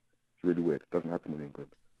freeway. It's really weird. It doesn't happen in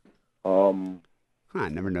England. I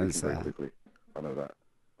never noticed that. Quickly. I know that.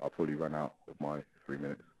 I'll probably run out of my 3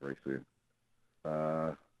 minutes very soon.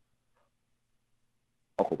 I'll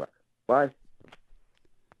call back. Bye.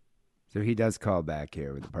 So he does call back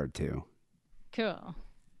here with part 2. Cool.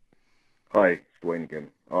 Hi, it's Dwayne again.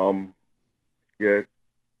 Yeah,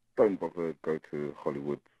 don't bother go to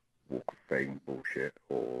Hollywood Walk of Fame bullshit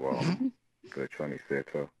or the Chinese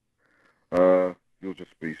theatre. You'll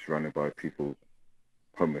just be surrounded by people,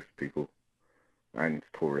 homeless people, and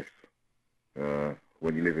tourists.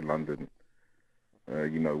 When you live in London,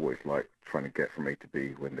 you know what it's like trying to get from A to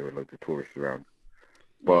B when there are loads of tourists around.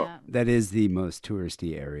 But that is the most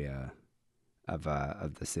touristy area of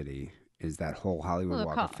the city. Is that whole Hollywood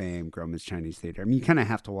Walk of Fame, Grauman's Chinese Theater. I mean, you kind of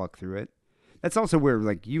have to walk through it. That's also where,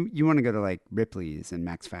 like, you want to go to, like, Ripley's and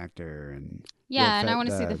Max Factor and... Yeah, and I want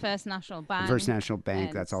to see the First National Bank. First National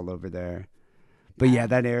Bank, that's all over there. But yeah,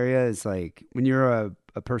 that area is, like, when you're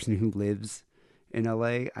a person who lives in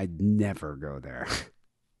LA, I'd never go there.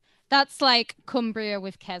 That's like Cumbria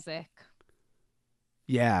with Keswick.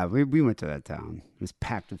 Yeah, we went to that town. It was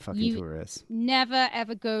packed with fucking tourists. Never,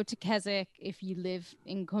 ever go to Keswick if you live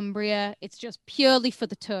in Cumbria. It's just purely for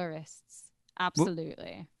the tourists.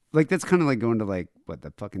 Absolutely. Like, that's kind of like going to, like, what,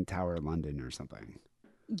 the fucking Tower of London or something.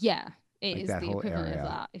 Yeah, it is the equivalent of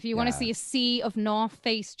that. If you want to see a sea of North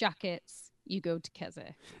Face jackets, you go to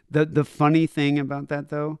Keswick. The funny thing about that,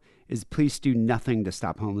 though, is police do nothing to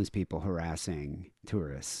stop homeless people harassing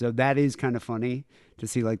tourists. So that is kind of funny to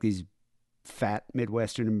see, like, these fat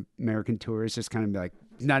Midwestern American tourists just kind of like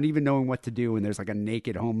not even knowing what to do when there's like a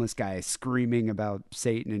naked homeless guy screaming about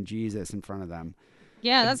Satan and Jesus in front of them.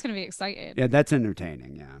 Yeah, that's going to be exciting. Yeah, that's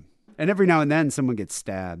entertaining, yeah. And every now and then someone gets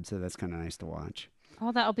stabbed, so that's kind of nice to watch.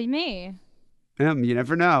 Oh, that'll be me. You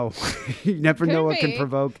never know. You never know what can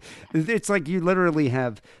provoke. It's like you literally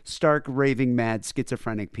have stark, raving, mad,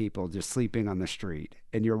 schizophrenic people just sleeping on the street,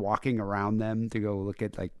 and you're walking around them to go look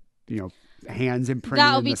at, like, you know, hands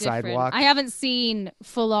imprinted in the sidewalk. I haven't seen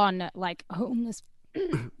full on like homeless.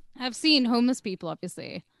 I've seen homeless people,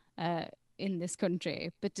 obviously, in this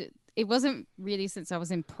country, but it wasn't really since I was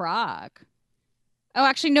in Prague. Oh,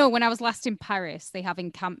 actually, no. When I was last in Paris, they have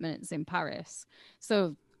encampments in Paris,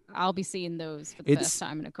 so I'll be seeing those for the first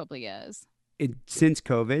time in a couple of years. Since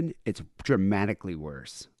COVID, it's dramatically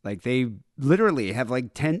worse. Like, they literally have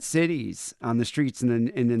like tent cities on the streets and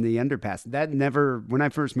in the underpass. That never, when I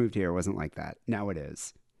first moved here, it wasn't like that. Now it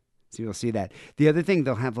is. So you'll see that. The other thing,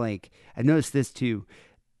 they'll have, like, I noticed this too.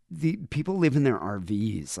 The people live in their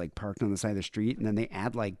RVs, like parked on the side of the street, and then they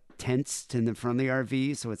add like tents to the front of the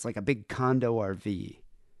RV. So it's like a big condo RV.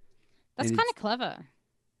 That's kind of clever.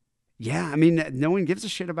 Yeah, I mean, no one gives a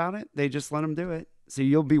shit about it. They just let them do it. So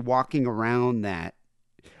you'll be walking around that.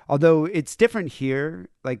 Although it's different here.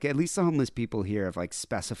 Like, at least the homeless people here have like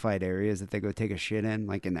specified areas that they go take a shit in,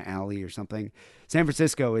 like in the alley or something. San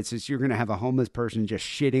Francisco, it's just you're going to have a homeless person just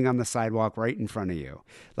shitting on the sidewalk right in front of you.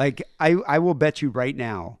 Like, I will bet you right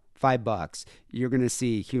now, $5, you're going to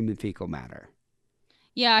see human fecal matter.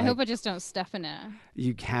 Yeah, I hope I just don't step in it.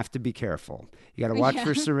 You have to be careful. You got to watch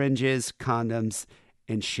for syringes, condoms,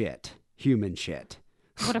 and shit. Human shit.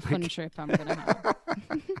 What a fun trip I'm gonna have.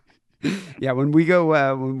 Yeah, when we go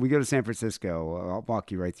to San Francisco, I'll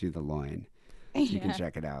walk you right through the line. You can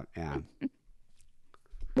check it out. Yeah.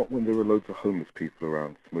 Not when there are loads of homeless people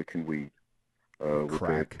around smoking weed with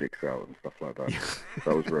their dicks out and stuff like that.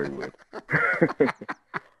 That was very weird.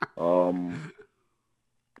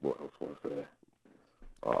 What else was there?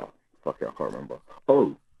 Fuck it, I can't remember.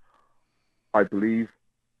 Oh, I believe,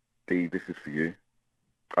 Dee, this is for you.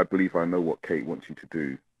 I believe I know what Kate wants you to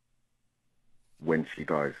do when she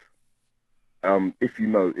dies.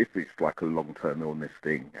 If it's like a long-term illness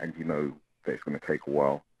thing and you know that it's going to take a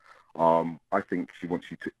while, I think she wants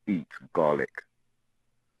you to eat garlic,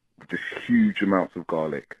 just huge amounts of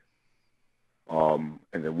garlic. And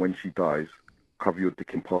then when she dies, cover your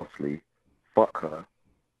dick in parsley, fuck her,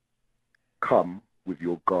 come with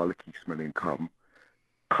your garlicky smelling cum,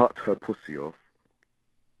 cut her pussy off,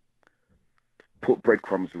 put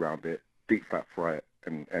breadcrumbs around it, deep fat fry it,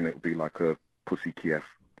 and it'll be like a pussy Kiev.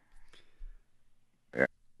 Yeah.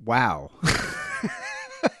 Wow.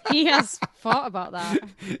 He has thought about that.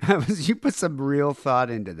 You put some real thought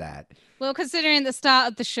into that. Well, considering the start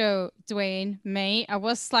of the show, Dwayne, mate, I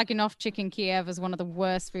was slagging off chicken Kiev as one of the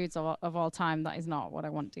worst foods of all time. That is not what I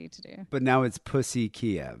want you to do. But now it's pussy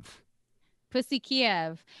Kiev. Pussy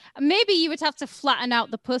Kiev. Maybe you would have to flatten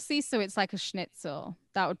out the pussy so it's like a schnitzel.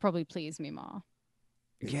 That would probably please me more.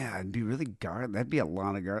 Yeah, it'd be really garlic. That'd be a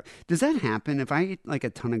lot of garlic. Does that happen if I eat like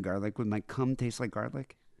a ton of garlic? Would my cum taste like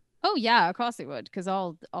garlic? Oh yeah, of course it would, because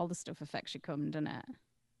all the stuff affects your cum, doesn't it?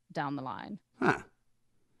 Down the line. Huh.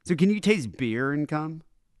 So can you taste beer and cum?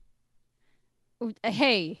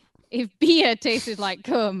 Hey, if beer tasted like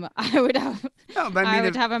cum, I would have. No, but I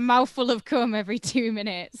would have a mouthful of cum every 2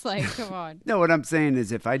 minutes. Like, come on. No, what I'm saying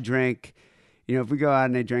is, if I drank, if we go out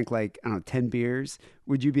and I drank like 10 beers,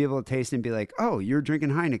 would you be able to taste and be like, oh, you're drinking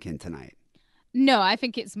Heineken tonight? No, I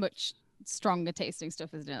think it's much stronger tasting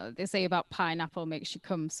stuff, isn't it? They say about pineapple makes you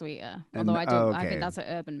cum sweeter. Although I don't. Okay. I think that's an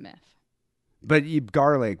urban myth. But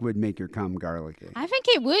garlic would make your cum garlicky. I think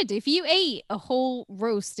it would. If you ate a whole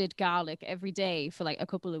roasted garlic every day for like a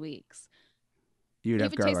couple of weeks, you'd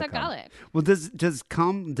have garlic. Taste like garlic. Well, does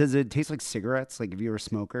it taste like cigarettes? Like if you're a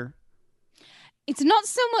smoker? It's not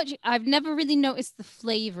so much. I've never really noticed the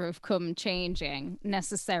flavor of cum changing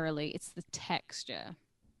necessarily. It's the texture.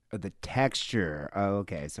 Oh, the texture. Oh,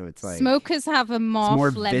 okay. So it's like smokers have a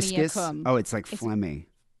more phlegmy viscous. Cum. Oh, it's like phlegmy.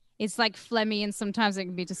 It's like phlegmy, and sometimes it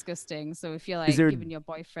can be disgusting. So if you're like giving your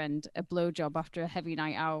boyfriend a blowjob after a heavy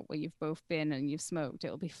night out where you've both been and you've smoked,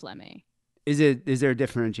 it'll be phlegmy. Is there a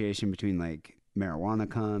differentiation between like marijuana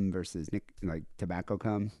cum versus like tobacco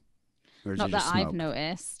cum? Not that I've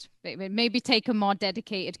noticed. Maybe take a more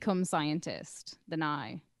dedicated cum scientist than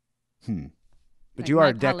I. But like you are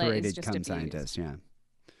a decorated cum scientist, yeah.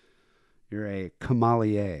 You're a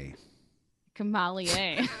cumalier.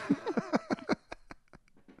 Cumalier.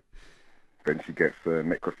 Then she gets the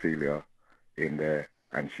necrophilia in there,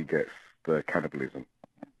 and she gets the cannibalism.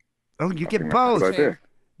 Oh, you get both.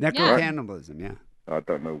 Necro-cannibalism, yeah. I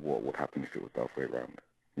don't know what would happen if it was the other way around.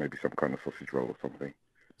 Maybe some kind of sausage roll or something.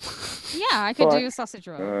 Yeah, I could do a sausage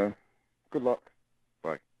roll. Good luck.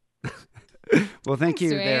 Bye. Well, thank you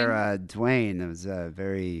there, Dwayne. It was a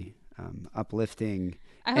very uplifting.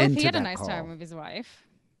 I hope he had a nice time with his wife.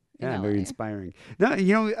 Yeah, very inspiring. No,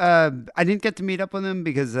 I didn't get to meet up with him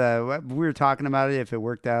because we were talking about it. If it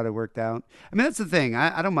worked out, it worked out. I mean, that's the thing.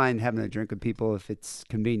 I don't mind having a drink with people if it's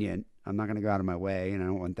convenient. I'm not going to go out of my way, and I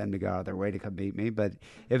don't want them to go out of their way to come meet me. But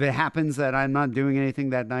if it happens that I'm not doing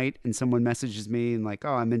anything that night and someone messages me and like,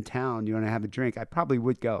 oh, I'm in town, you want to have a drink? I probably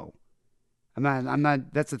would go. I'm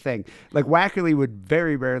not, that's the thing. Like Wackerly would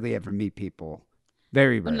very rarely ever meet people.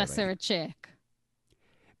 Very rarely. Unless they're a chick.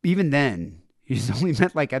 Even then. He's only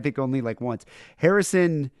met I think only once.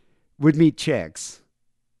 Harrison would meet chicks.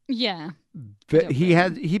 Yeah. But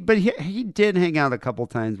he did hang out a couple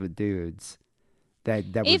times with dudes that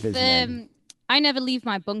were visiting. I never leave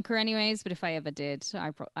my bunker anyways, but if I ever did,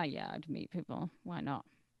 I'd meet people. Why not?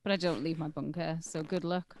 But I don't leave my bunker, so good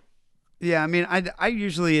luck. Yeah, I mean, I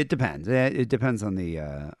usually, it depends. It depends on the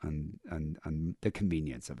on the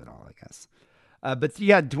convenience of it all, I guess. But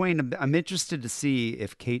yeah, Dwayne, I'm interested to see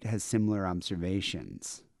if Kate has similar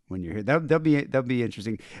observations when you're here. That'll be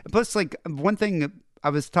interesting. Plus, like one thing, I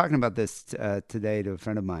was talking about this today to a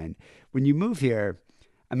friend of mine. When you move here,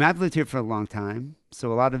 I've lived here for a long time,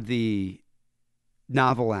 so a lot of the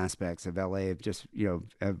novel aspects of LA have just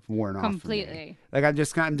have worn off completely. Like I'm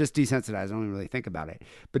just desensitized. I don't even really think about it.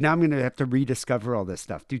 But now I'm gonna have to rediscover all this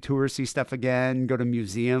stuff, do touristy stuff again, go to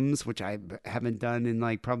museums, which I haven't done in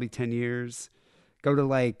like probably 10 years. Go to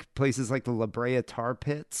like places like the La Brea tar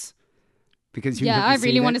pits because I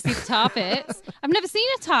really want to see the tar pits. I've never seen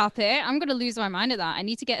a tar pit. I'm going to lose my mind at that. I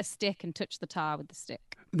need to get a stick and touch the tar with the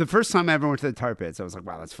stick. The first time I ever went to the tar pits, I was like,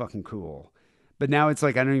 wow, that's fucking cool. But now it's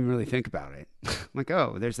like, I don't even really think about it. I'm like,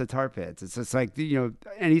 oh, there's the tar pits. It's just like,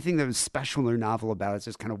 anything that was special or novel about it's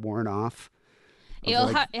just kind of worn off.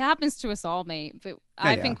 It happens to us all, mate. But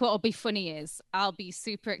I think what'll be funny is I'll be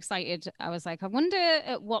super excited. I was like, I wonder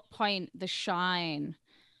at what point the shine,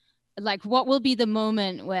 like what will be the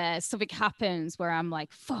moment where something happens where I'm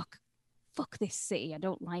like, fuck this city. I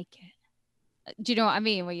don't like it. Do you know what I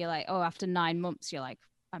mean? Where you're like, oh, after 9 months, you're like,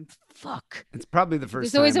 I'm fuck. It's probably the first time.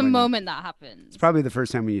 There's always a moment that happens. It's probably the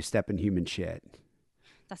first time when you step in human shit.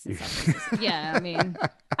 That's insane. Yeah, I mean,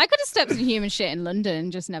 I could have stepped in human shit in London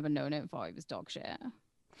and just never known it before it was dog shit.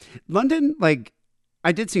 London, like,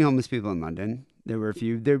 I did see homeless people in London. There were a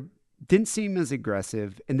few. They didn't seem as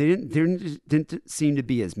aggressive, and they didn't seem to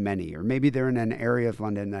be as many. Or maybe they're in an area of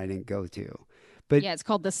London I didn't go to. But yeah, it's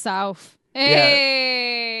called the South.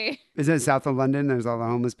 Hey! Yeah. Isn't it south of London? There's all the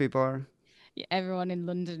homeless people are? Yeah, everyone in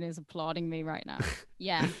London is applauding me right now.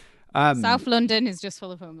 Yeah. South London is just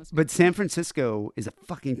full of homeless people. But San Francisco is a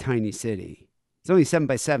fucking tiny city. It's only 7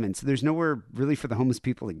 by 7, so there's nowhere really for the homeless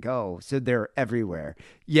people to go. So they're everywhere.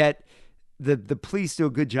 Yet the police do a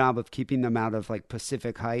good job of keeping them out of like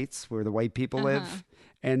Pacific Heights where the white people live,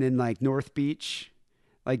 and in like North Beach.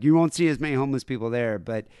 Like you won't see as many homeless people there,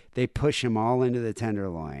 but they push them all into the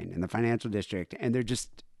Tenderloin and the financial district, and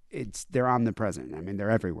they're omnipresent. I mean,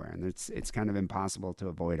 they're everywhere, and it's kind of impossible to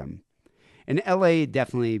avoid them. And LA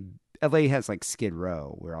has like Skid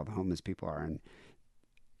Row where all the homeless people are, and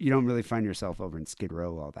you don't really find yourself over in Skid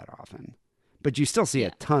Row all that often, but you still see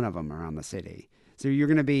a ton of them around the city. So you're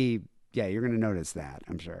going to notice that,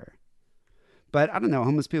 I'm sure. But I don't know,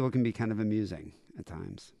 homeless people can be kind of amusing at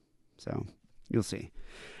times. So you'll see.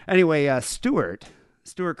 Anyway, Stuart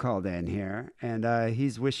called in here, and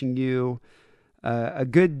he's wishing you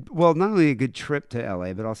not only a good trip to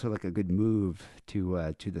LA, but also like a good move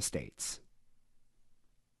to the States.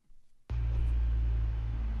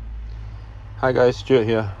 Hi guys, Stuart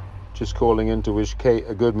here. Just calling in to wish Kate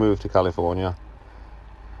a good move to California.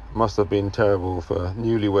 Must have been terrible for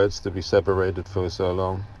newlyweds to be separated for so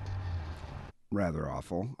long. Rather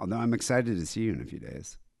awful. Although I'm excited to see you in a few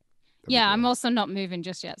days. I'm also not moving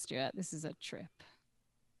just yet, Stuart. This is a trip.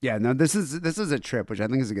 Yeah, no, this is a trip, which I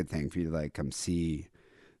think is a good thing for you to like come see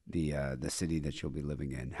the city that you'll be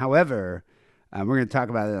living in. However, we're going to talk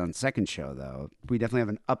about it on the second show, though. We definitely have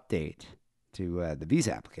an update to the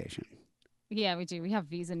visa application. Yeah, we do. We have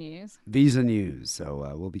visa news.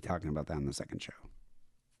 So we'll be talking about that on the second show.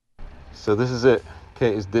 So this is it.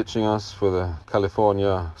 Kate is ditching us for the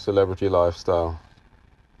California celebrity lifestyle.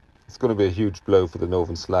 It's going to be a huge blow for the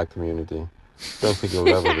Northern Slag community. Don't think you'll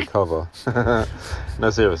ever recover. No,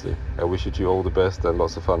 seriously. I wish you two all the best and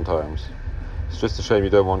lots of fun times. It's just a shame you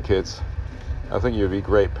don't want kids. I think you'd be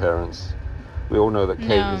great parents. We all know that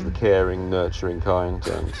Kate is the caring, nurturing kind,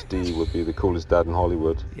 and Dee would be the coolest dad in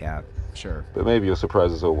Hollywood. Yeah, sure. But maybe you'll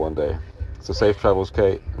surprise us all one day. So safe travels,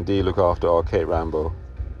 Kate, and Dee, look after our Kate Rambo.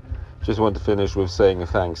 Just want to finish with saying a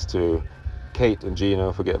thanks to Kate and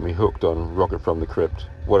Gino for getting me hooked on Rocket from the Crypt.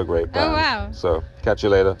 What a great band. Oh, wow. So, catch you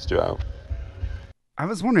later. Stu out. I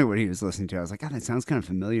was wondering what he was listening to. I was like, God, that sounds kind of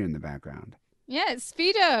familiar in the background. Yeah, it's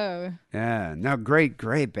Speedo. Yeah, no, great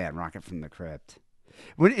band, Rocket from the Crypt.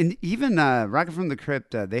 And even Rocket from the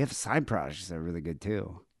Crypt, they have side projects that are really good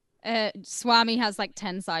too. Swami has like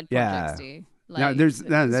 10 side projects too. Like,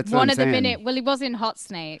 that's one at the minute. Well, he was in Hot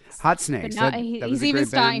Snakes. Hot Snakes. But now he's even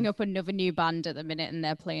starting up another new band at the minute, and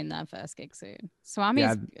they're playing their first gig soon.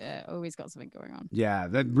 Swami's always got something going on. Yeah,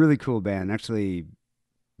 that really cool band. Actually,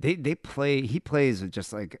 they play. He plays with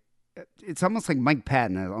just like, it's almost like Mike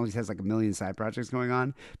Patton. It always has like a million side projects going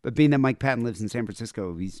on. But being that Mike Patton lives in San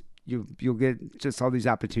Francisco, you'll get just all these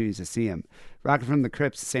opportunities to see him. Rocket from the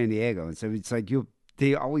Crypt's San Diego, and so it's like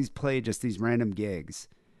they always play just these random gigs.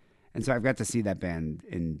 And so I've got to see that band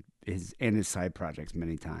in his side projects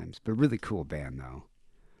many times. But really cool band, though.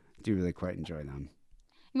 I do really quite enjoy them.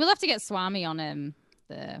 We'll have to get Swami on him.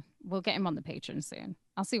 We'll get him on the Patreon soon.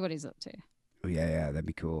 I'll see what he's up to. Oh, yeah, that'd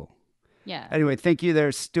be cool. Yeah. Anyway, thank you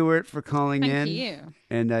there, Stuart, for calling in. Thank you.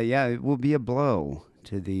 And it will be a blow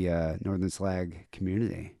to the Northern Slag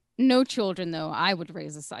community. No children, though. I would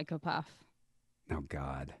raise a psychopath. Oh,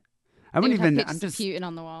 God. I'm just puking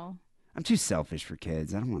on the wall. I'm too selfish for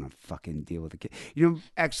kids. I don't want to fucking deal with a kid. You know,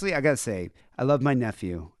 actually, I got to say, I love my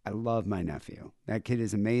nephew. That kid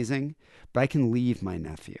is amazing, but I can leave my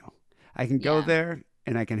nephew. I can go there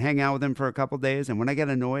and I can hang out with him for a couple days. And when I get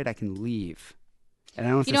annoyed, I can leave. And I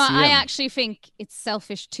don't have to see him. I actually think it's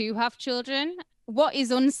selfish to have children. What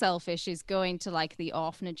is unselfish is going to like the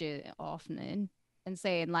orphanage and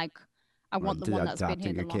saying like, I want the one that's been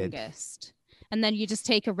here the longest. And then you just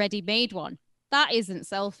take a ready-made one. That isn't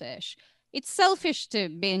selfish. It's selfish to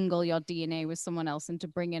mingle your DNA with someone else and to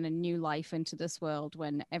bring in a new life into this world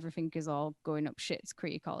when everything is all going up shit's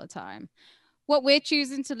creek all the time. What we're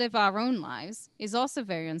choosing to live our own lives is also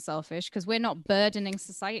very unselfish because we're not burdening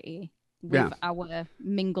society with our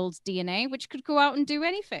mingled DNA, which could go out and do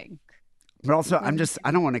anything. But also,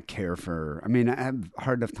 I don't want to care for, I have a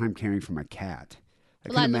hard enough time caring for my cat.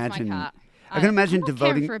 I can imagine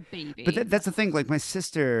devoting for a baby. But that's the thing, like my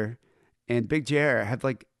sister and Big Jer have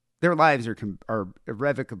like their lives are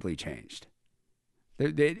irrevocably changed.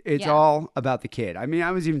 It's all about the kid.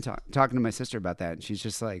 I was even talking to my sister about that, and she's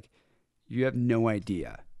just like, "You have no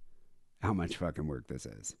idea how much fucking work this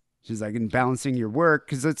is." She's like, "In balancing your work,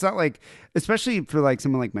 because it's not like, especially for like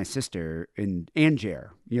someone like my sister and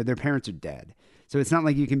Jer, their parents are dead, so it's not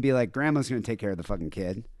like you can be like, Grandma's going to take care of the fucking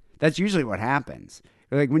kid." That's usually what happens.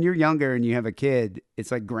 Like when you're younger and you have a kid,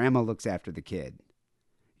 it's like Grandma looks after the kid.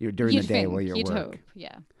 During the day while you're at work. Hope,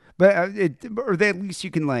 yeah. But at least you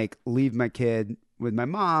can like leave my kid with my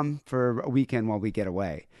mom for a weekend while we get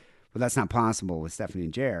away. Well, that's not possible with Stephanie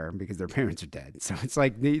and Jer because their parents are dead. So it's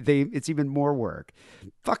like it's even more work.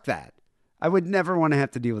 Fuck that. I would never want to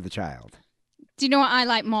have to deal with a child. Do you know what I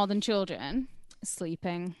like more than children?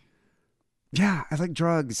 Sleeping. Yeah, I like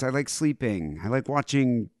drugs. I like sleeping. I like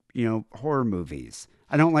watching, horror movies.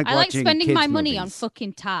 I don't like watching I like spending my money movies. on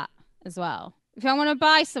fucking tat as well. If I want to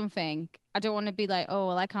buy something, I don't want to be like, oh,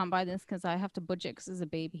 well, I can't buy this because I have to budget because there's a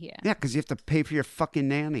baby here. Yeah, because you have to pay for your fucking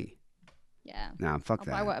nanny. Yeah. No, fuck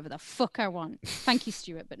that. I'll buy whatever the fuck I want. Thank you,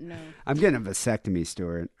 Stuart, but no. I'm getting a vasectomy,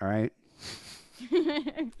 Stuart. All right.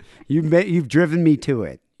 You've driven me to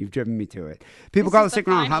it. You've driven me to it. People call the Sick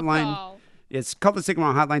and Wrong hotline. It's called the Sick and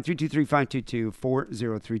Wrong hotline,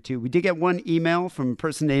 323-522-4032. We did get one email from a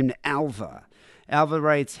person named Alva. Alva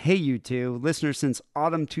writes, "Hey, you two, listener since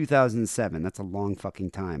autumn 2007. That's a long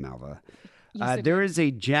fucking time, Alva. There is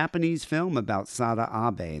a Japanese film about Sada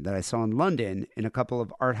Abe that I saw in London in a couple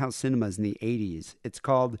of art house cinemas in the 80s. It's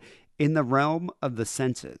called In the Realm of the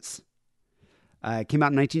Senses. It came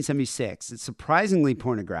out in 1976. It's surprisingly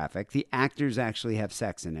pornographic. The actors actually have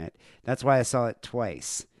sex in it. That's why I saw it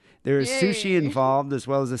twice. There is sushi involved, as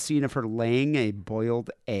well as a scene of her laying a boiled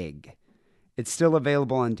egg. It's still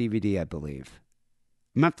available on DVD, I believe.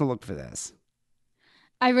 I'm going to have to look for this.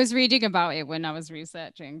 I was reading about it when I was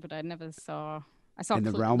researching, but I never saw... I saw In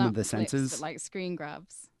the Realm of the Senses? Like screen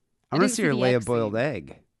grabs. I want to see her lay a boiled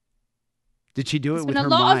egg. Did she do it with her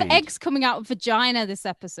mind? There's been a lot of eggs coming out of vagina this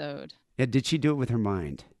episode. Yeah, did she do it with her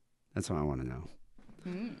mind? That's what I want to know.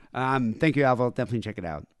 Thank you, Alva. Definitely check it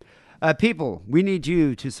out. People, we need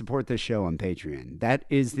you to support this show on Patreon. That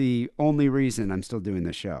is the only reason I'm still doing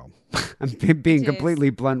the show. I'm being completely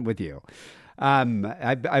blunt with you.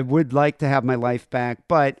 I would like to have my life back,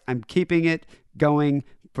 but I'm keeping it going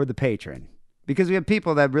for the patron. Because we have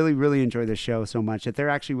people that really, really enjoy the show so much that they're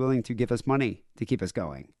actually willing to give us money to keep us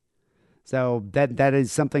going. So that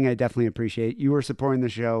is something I definitely appreciate. You are supporting the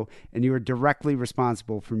show, and you are directly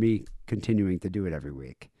responsible for me continuing to do it every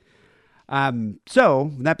week.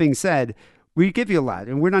 So that being said, we give you a lot,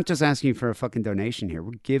 and we're not just asking for a fucking donation here.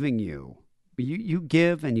 We're giving you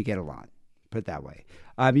give and you get a lot. Put it that way.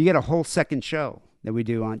 You get a whole second show that we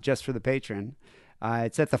do on just for the patron.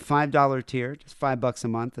 It's at the $5 tier, just $5 a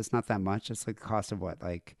month. It's not that much. It's like the cost of what?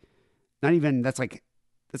 Like, not even. That's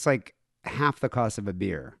like half the cost of a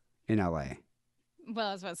beer in LA. Well,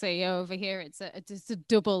 I was about to say, over here, it's a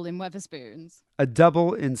double in Wetherspoons. A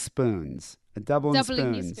double in spoons. A double in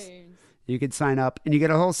spoons. You could sign up and you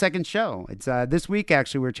get a whole second show. It's this week,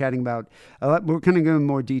 actually, we're chatting about, we're kind of going into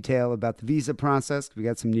more detail about the visa process. We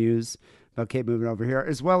got some news about Kate moving over here,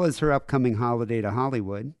 as well as her upcoming holiday to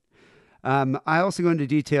Hollywood. I also go into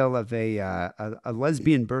detail of a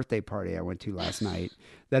lesbian birthday party I went to last night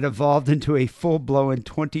that evolved into a full-blown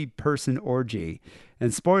 20-person orgy.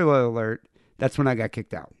 And spoiler alert, that's when I got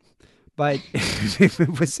kicked out. But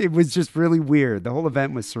it was just really weird. The whole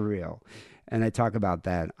event was surreal. And I talk about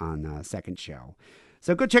that on second show.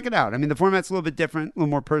 So go check it out. I mean, the format's a little bit different, a little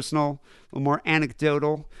more personal, a little more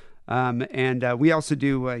anecdotal. And we also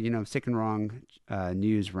do, Sick and Wrong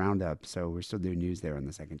news roundup. So we're still doing news there on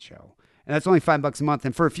the second show. And that's only $5 a month.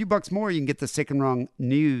 And for a few bucks more, you can get the Sick and Wrong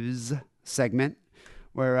news segment,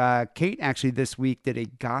 where Kate actually this week did a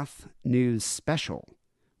goth news special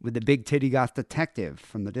with the Big Titty Goth Detective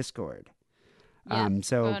from the Discord.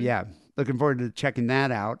 Yeah, looking forward to checking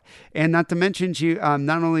that out. And not to mention, she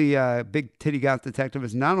not only Big Titty Goth Detective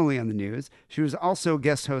is not only on the news, she was also a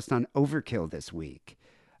guest host on Overkill this week,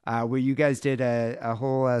 where you guys did a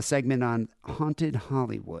whole segment on Haunted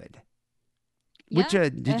Hollywood. Yeah, Which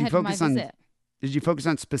did you focus on? Did you focus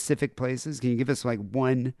on specific places? Can you give us like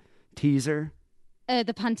one teaser?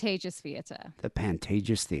 The Pantages Theatre. The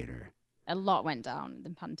Pantages Theatre. A lot went down in the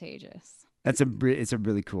Pantages. It's a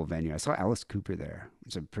really cool venue. I saw Alice Cooper there.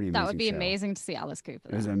 It's a pretty amazing show. That would be amazing to see Alice Cooper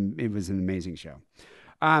there. It was an amazing show.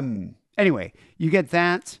 Anyway, you get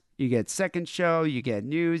that. You get second show. You get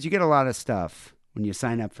news. You get a lot of stuff when you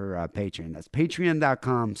sign up for Patreon. That's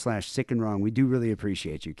patreon.com/sickandwrong. We do really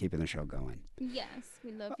appreciate you keeping the show going. Yes,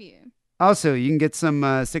 we love you. Also, you can get some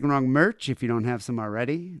Sick and Wrong merch if you don't have some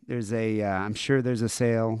already. There's I'm sure there's a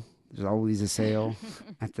sale. There's always a sale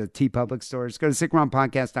at the TeePublic stores. Go to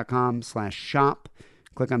sickandwrongpodcast.com/shop.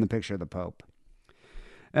 Click on the picture of the Pope.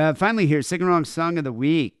 Finally, here's Sick and Wrong Song of the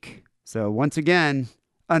Week. So once again,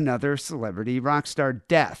 another celebrity rock star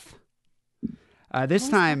death. This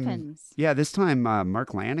time,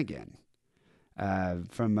 Mark Lanigan,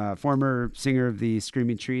 from former singer of the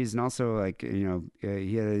Screaming Trees, and also he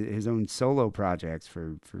had his own solo projects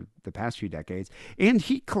for the past few decades, and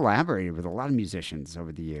he collaborated with a lot of musicians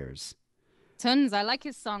over the years. Tons. I like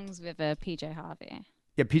his songs with PJ Harvey.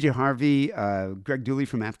 Yeah, PJ Harvey, Greg Dooley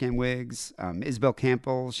from Afghan Wigs, Isabel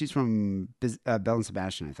Campbell. She's from Belle and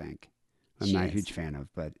Sebastian, I think. I'm not a huge fan of,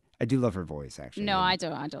 but I do love her voice, actually. No, I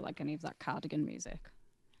don't. I don't like any of that Cardigan music.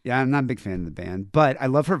 Yeah, I'm not a big fan of the band, but I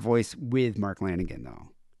love her voice with Mark Lanigan, though.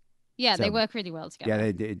 Yeah, so, they work really well together.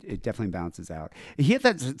 Yeah, it definitely balances out. He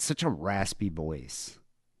had such a raspy voice.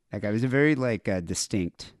 That guy was a very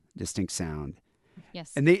distinct sound.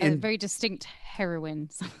 Yes, and very distinct heroine.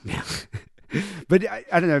 Yeah. But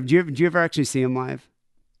I don't know. Do you ever actually see him live?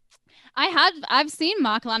 I've seen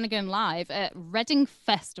Mark Lanigan live at Reading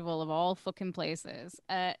Festival of all fucking places.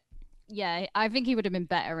 Yeah, I think he would have been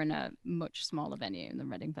better in a much smaller venue than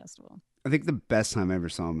Reading Festival. I think the best time I ever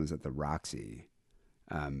saw him was at the Roxy.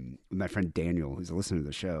 My friend Daniel, who's a listener to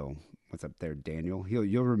the show. What's up there, Daniel?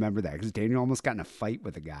 You'll remember that because Daniel almost got in a fight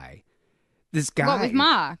with a guy. This guy. What, with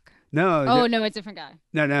Mark? No. Oh, no, a different guy.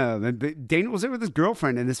 No. But Daniel was there with his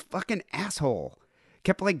girlfriend, and this fucking asshole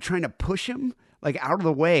kept trying to push him out of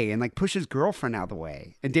the way and push his girlfriend out of the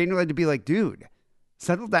way. And Daniel had to be like, dude,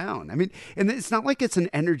 settle down. I mean, and it's not like it's an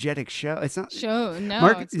energetic show. It's not. Show,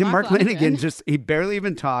 no. Mark Lanigan he barely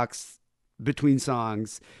even talks between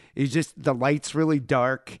songs. He's just, the light's really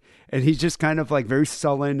dark, and he's just kind of very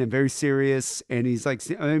sullen and very serious. And he's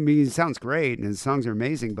he sounds great, and his songs are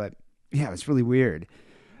amazing, but yeah, it's really weird.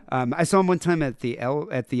 I saw him one time at the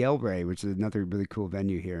El Rey, which is another really cool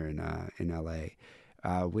venue here in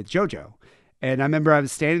LA, with JoJo. And I remember I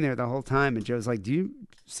was standing there the whole time, and Joe's like, "Do you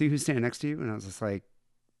see who's standing next to you?" And I was just like,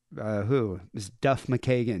 "Who?" It's Duff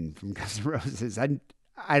McKagan from Guns N' Roses.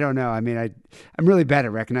 I don't know. I mean, I'm really bad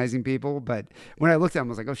at recognizing people, but when I looked at him, I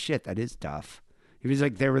was like, "Oh shit, that is Duff." He was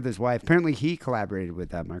there with his wife. Apparently, he collaborated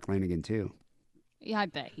with Mark Lanigan too. Yeah, I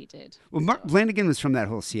bet he did. Well, Mark Lanigan was from that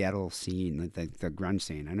whole Seattle scene, the grunge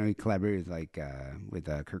scene. I know he collaborated with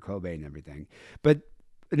Kurt Cobain and everything. But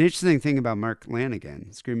an interesting thing about Mark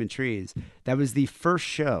Lanigan, Screaming Trees, that was the first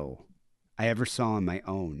show I ever saw on my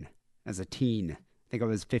own as a teen. I think I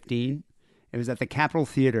was 15. It was at the Capitol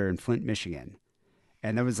Theater in Flint, Michigan.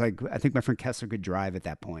 And that was I think my friend Kessler could drive at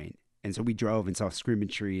that point. And so we drove and saw Screaming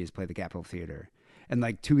Trees play the Capitol Theater. And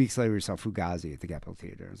 2 weeks later, we saw Fugazi at the Capitol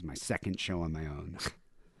Theater. It was my second show on my own.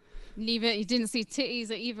 You didn't see titties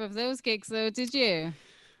at either of those gigs, though, did you?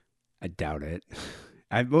 I doubt it.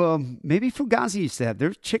 Well, maybe Fugazi used to have.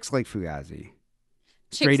 There's chicks like Fugazi.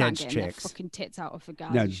 Straight edge chicks. Fucking tits out of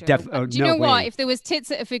Fugazi no, show. Do you know what? If there was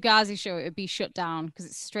tits at a Fugazi show, it would be shut down because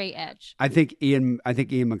it's straight edge. I think Ian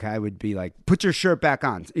MacKay would be like, "Put your shirt back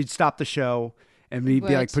on." He'd stop the show and he'd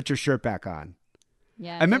be like, "Put your shirt back on."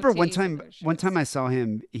 Yeah, I remember one time I saw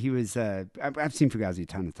him. He was. I've seen Fugazi a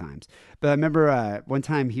ton of times, but I remember one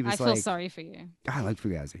time he was. I feel sorry for you. I like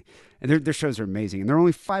Fugazi, and their shows are amazing, and they're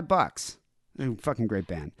only $5. They're a fucking great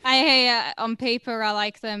band. On paper I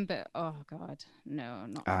like them, but oh god, no,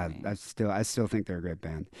 not really. I still think they're a great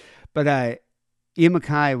band, but Ian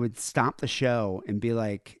MacKay would stop the show and be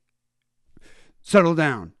like, "Settle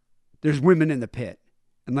down. There's women in the pit,"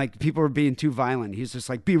 and people are being too violent. He's just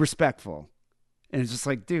like, "Be respectful." And it's just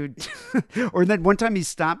like, dude. Or then one time he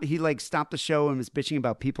stopped the show and was bitching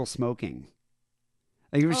about people smoking.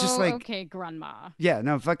 It was just okay, grandma. Yeah,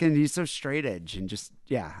 no, fucking, he's so straight edge and just,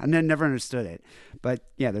 yeah. And I never understood it. But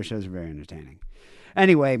yeah, their shows are very entertaining.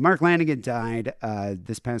 Anyway, Mark Lanigan died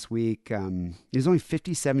this past week. He was only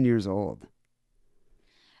 57 years old.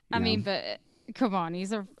 I mean, but come on, he's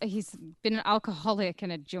been an alcoholic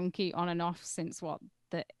and a junkie on and off since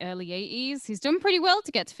the early 80s. He's done pretty well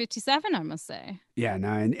to get to 57, I must say. Yeah, no,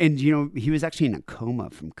 and he was actually in a coma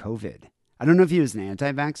from COVID. I don't know if he was an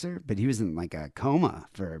anti-vaxxer, but he was in a coma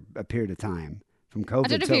for a period of time from COVID. I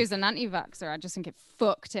don't know if he was an anti-vaxxer. I just think it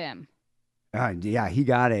fucked him. Yeah, he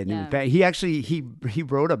got it. Yeah. And he actually he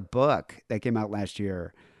wrote a book that came out last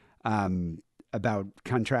year about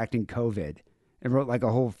contracting COVID. And wrote a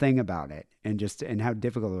whole thing about it and how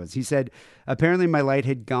difficult it was. He said, apparently my light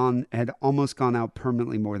had almost gone out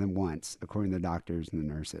permanently more than once, according to the doctors and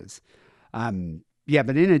the nurses. Yeah,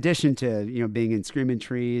 but in addition to being in Screaming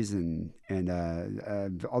Trees and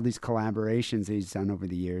all these collaborations that he's done over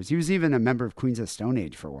the years, he was even a member of Queens of Stone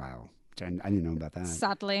Age for a while. Which I didn't know about that.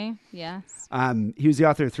 Sadly, yes. He was the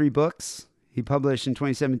author of 3 books. He published in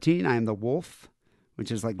 2017, I Am the Wolf, which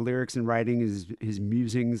is lyrics and writing, his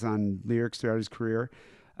musings on lyrics throughout his career.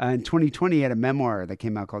 In 2020, he had a memoir that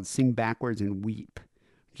came out called Sing Backwards and Weep,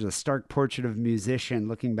 which is a stark portrait of a musician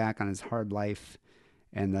looking back on his hard life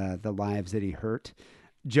and the lives that he hurt.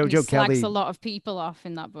 JoJo Kelly slags a lot of people off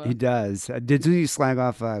in that book. He does. Did he slag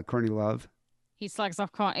off Courtney Love? He slags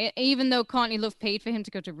off Courtney, even though Courtney Love paid for him to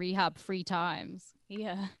go to rehab 3 times.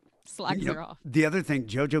 Yeah. slags her off. The other thing,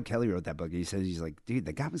 Jojo Kelly wrote that book. He says, he's like, dude,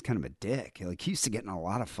 the guy was kind of a dick. Like, he used to get in a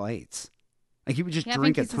lot of fights. Like, he would just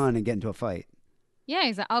drink a ton and get into a fight. Yeah,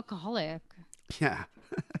 he's an alcoholic. Yeah.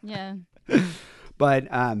 Yeah. But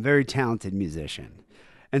very talented musician.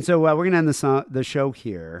 And so we're going to end the show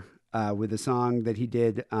here with a song that he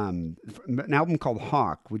did, an album called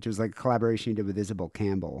Hawk, which was like a collaboration he did with Isabel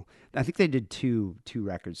Campbell. I think they did two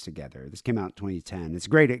records together. This came out in 2010. It's a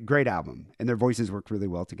great album, and their voices work really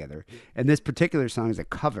well together. And this particular song is a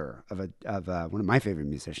cover of one of my favorite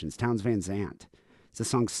musicians, Townes Van Zandt. It's the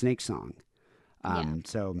song Snake Song.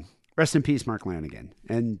 So rest in peace, Mark Lanegan.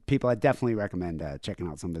 And people, I definitely recommend checking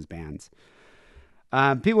out some of his bands.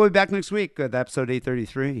 People will be back next week with episode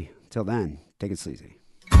 833. Till then, take it sleazy.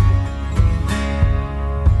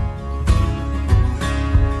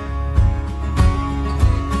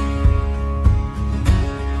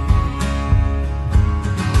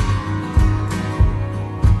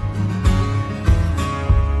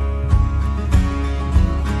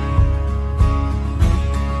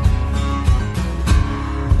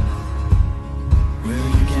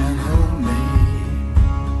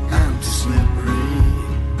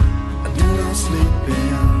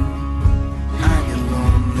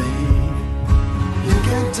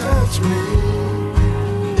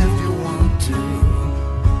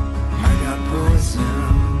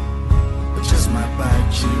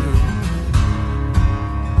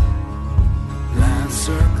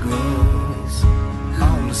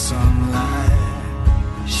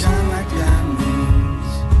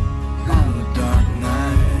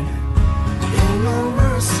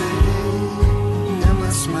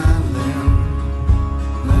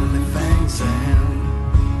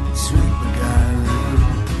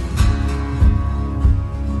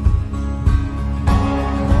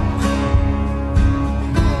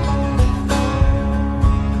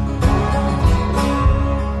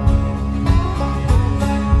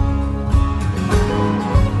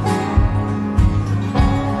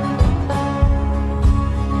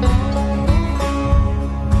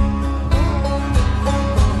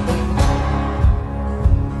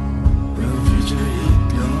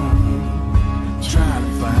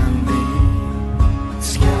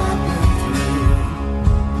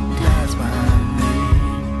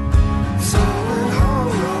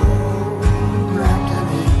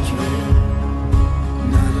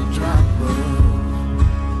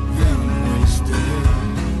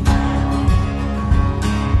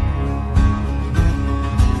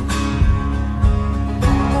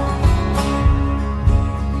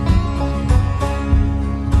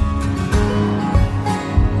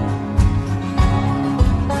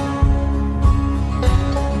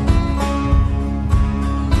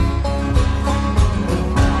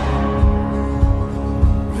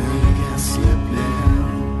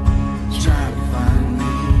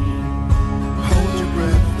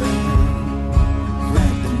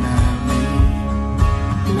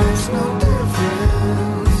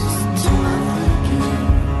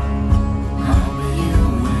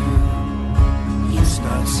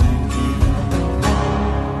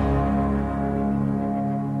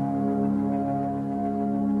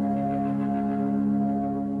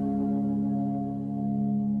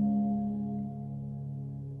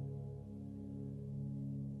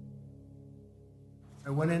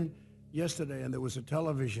 I went in yesterday and there was a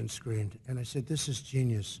television screen, and I said, this is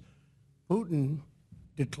genius. Putin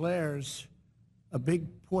declares a big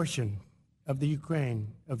portion of Ukraine.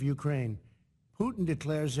 Putin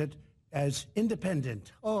declares it as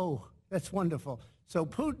independent. Oh, that's wonderful. So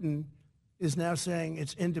Putin is now saying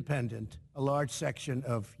it's independent, a large section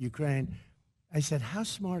of Ukraine. I said, how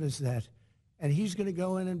smart is that? And he's going to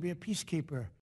go in and be a peacekeeper.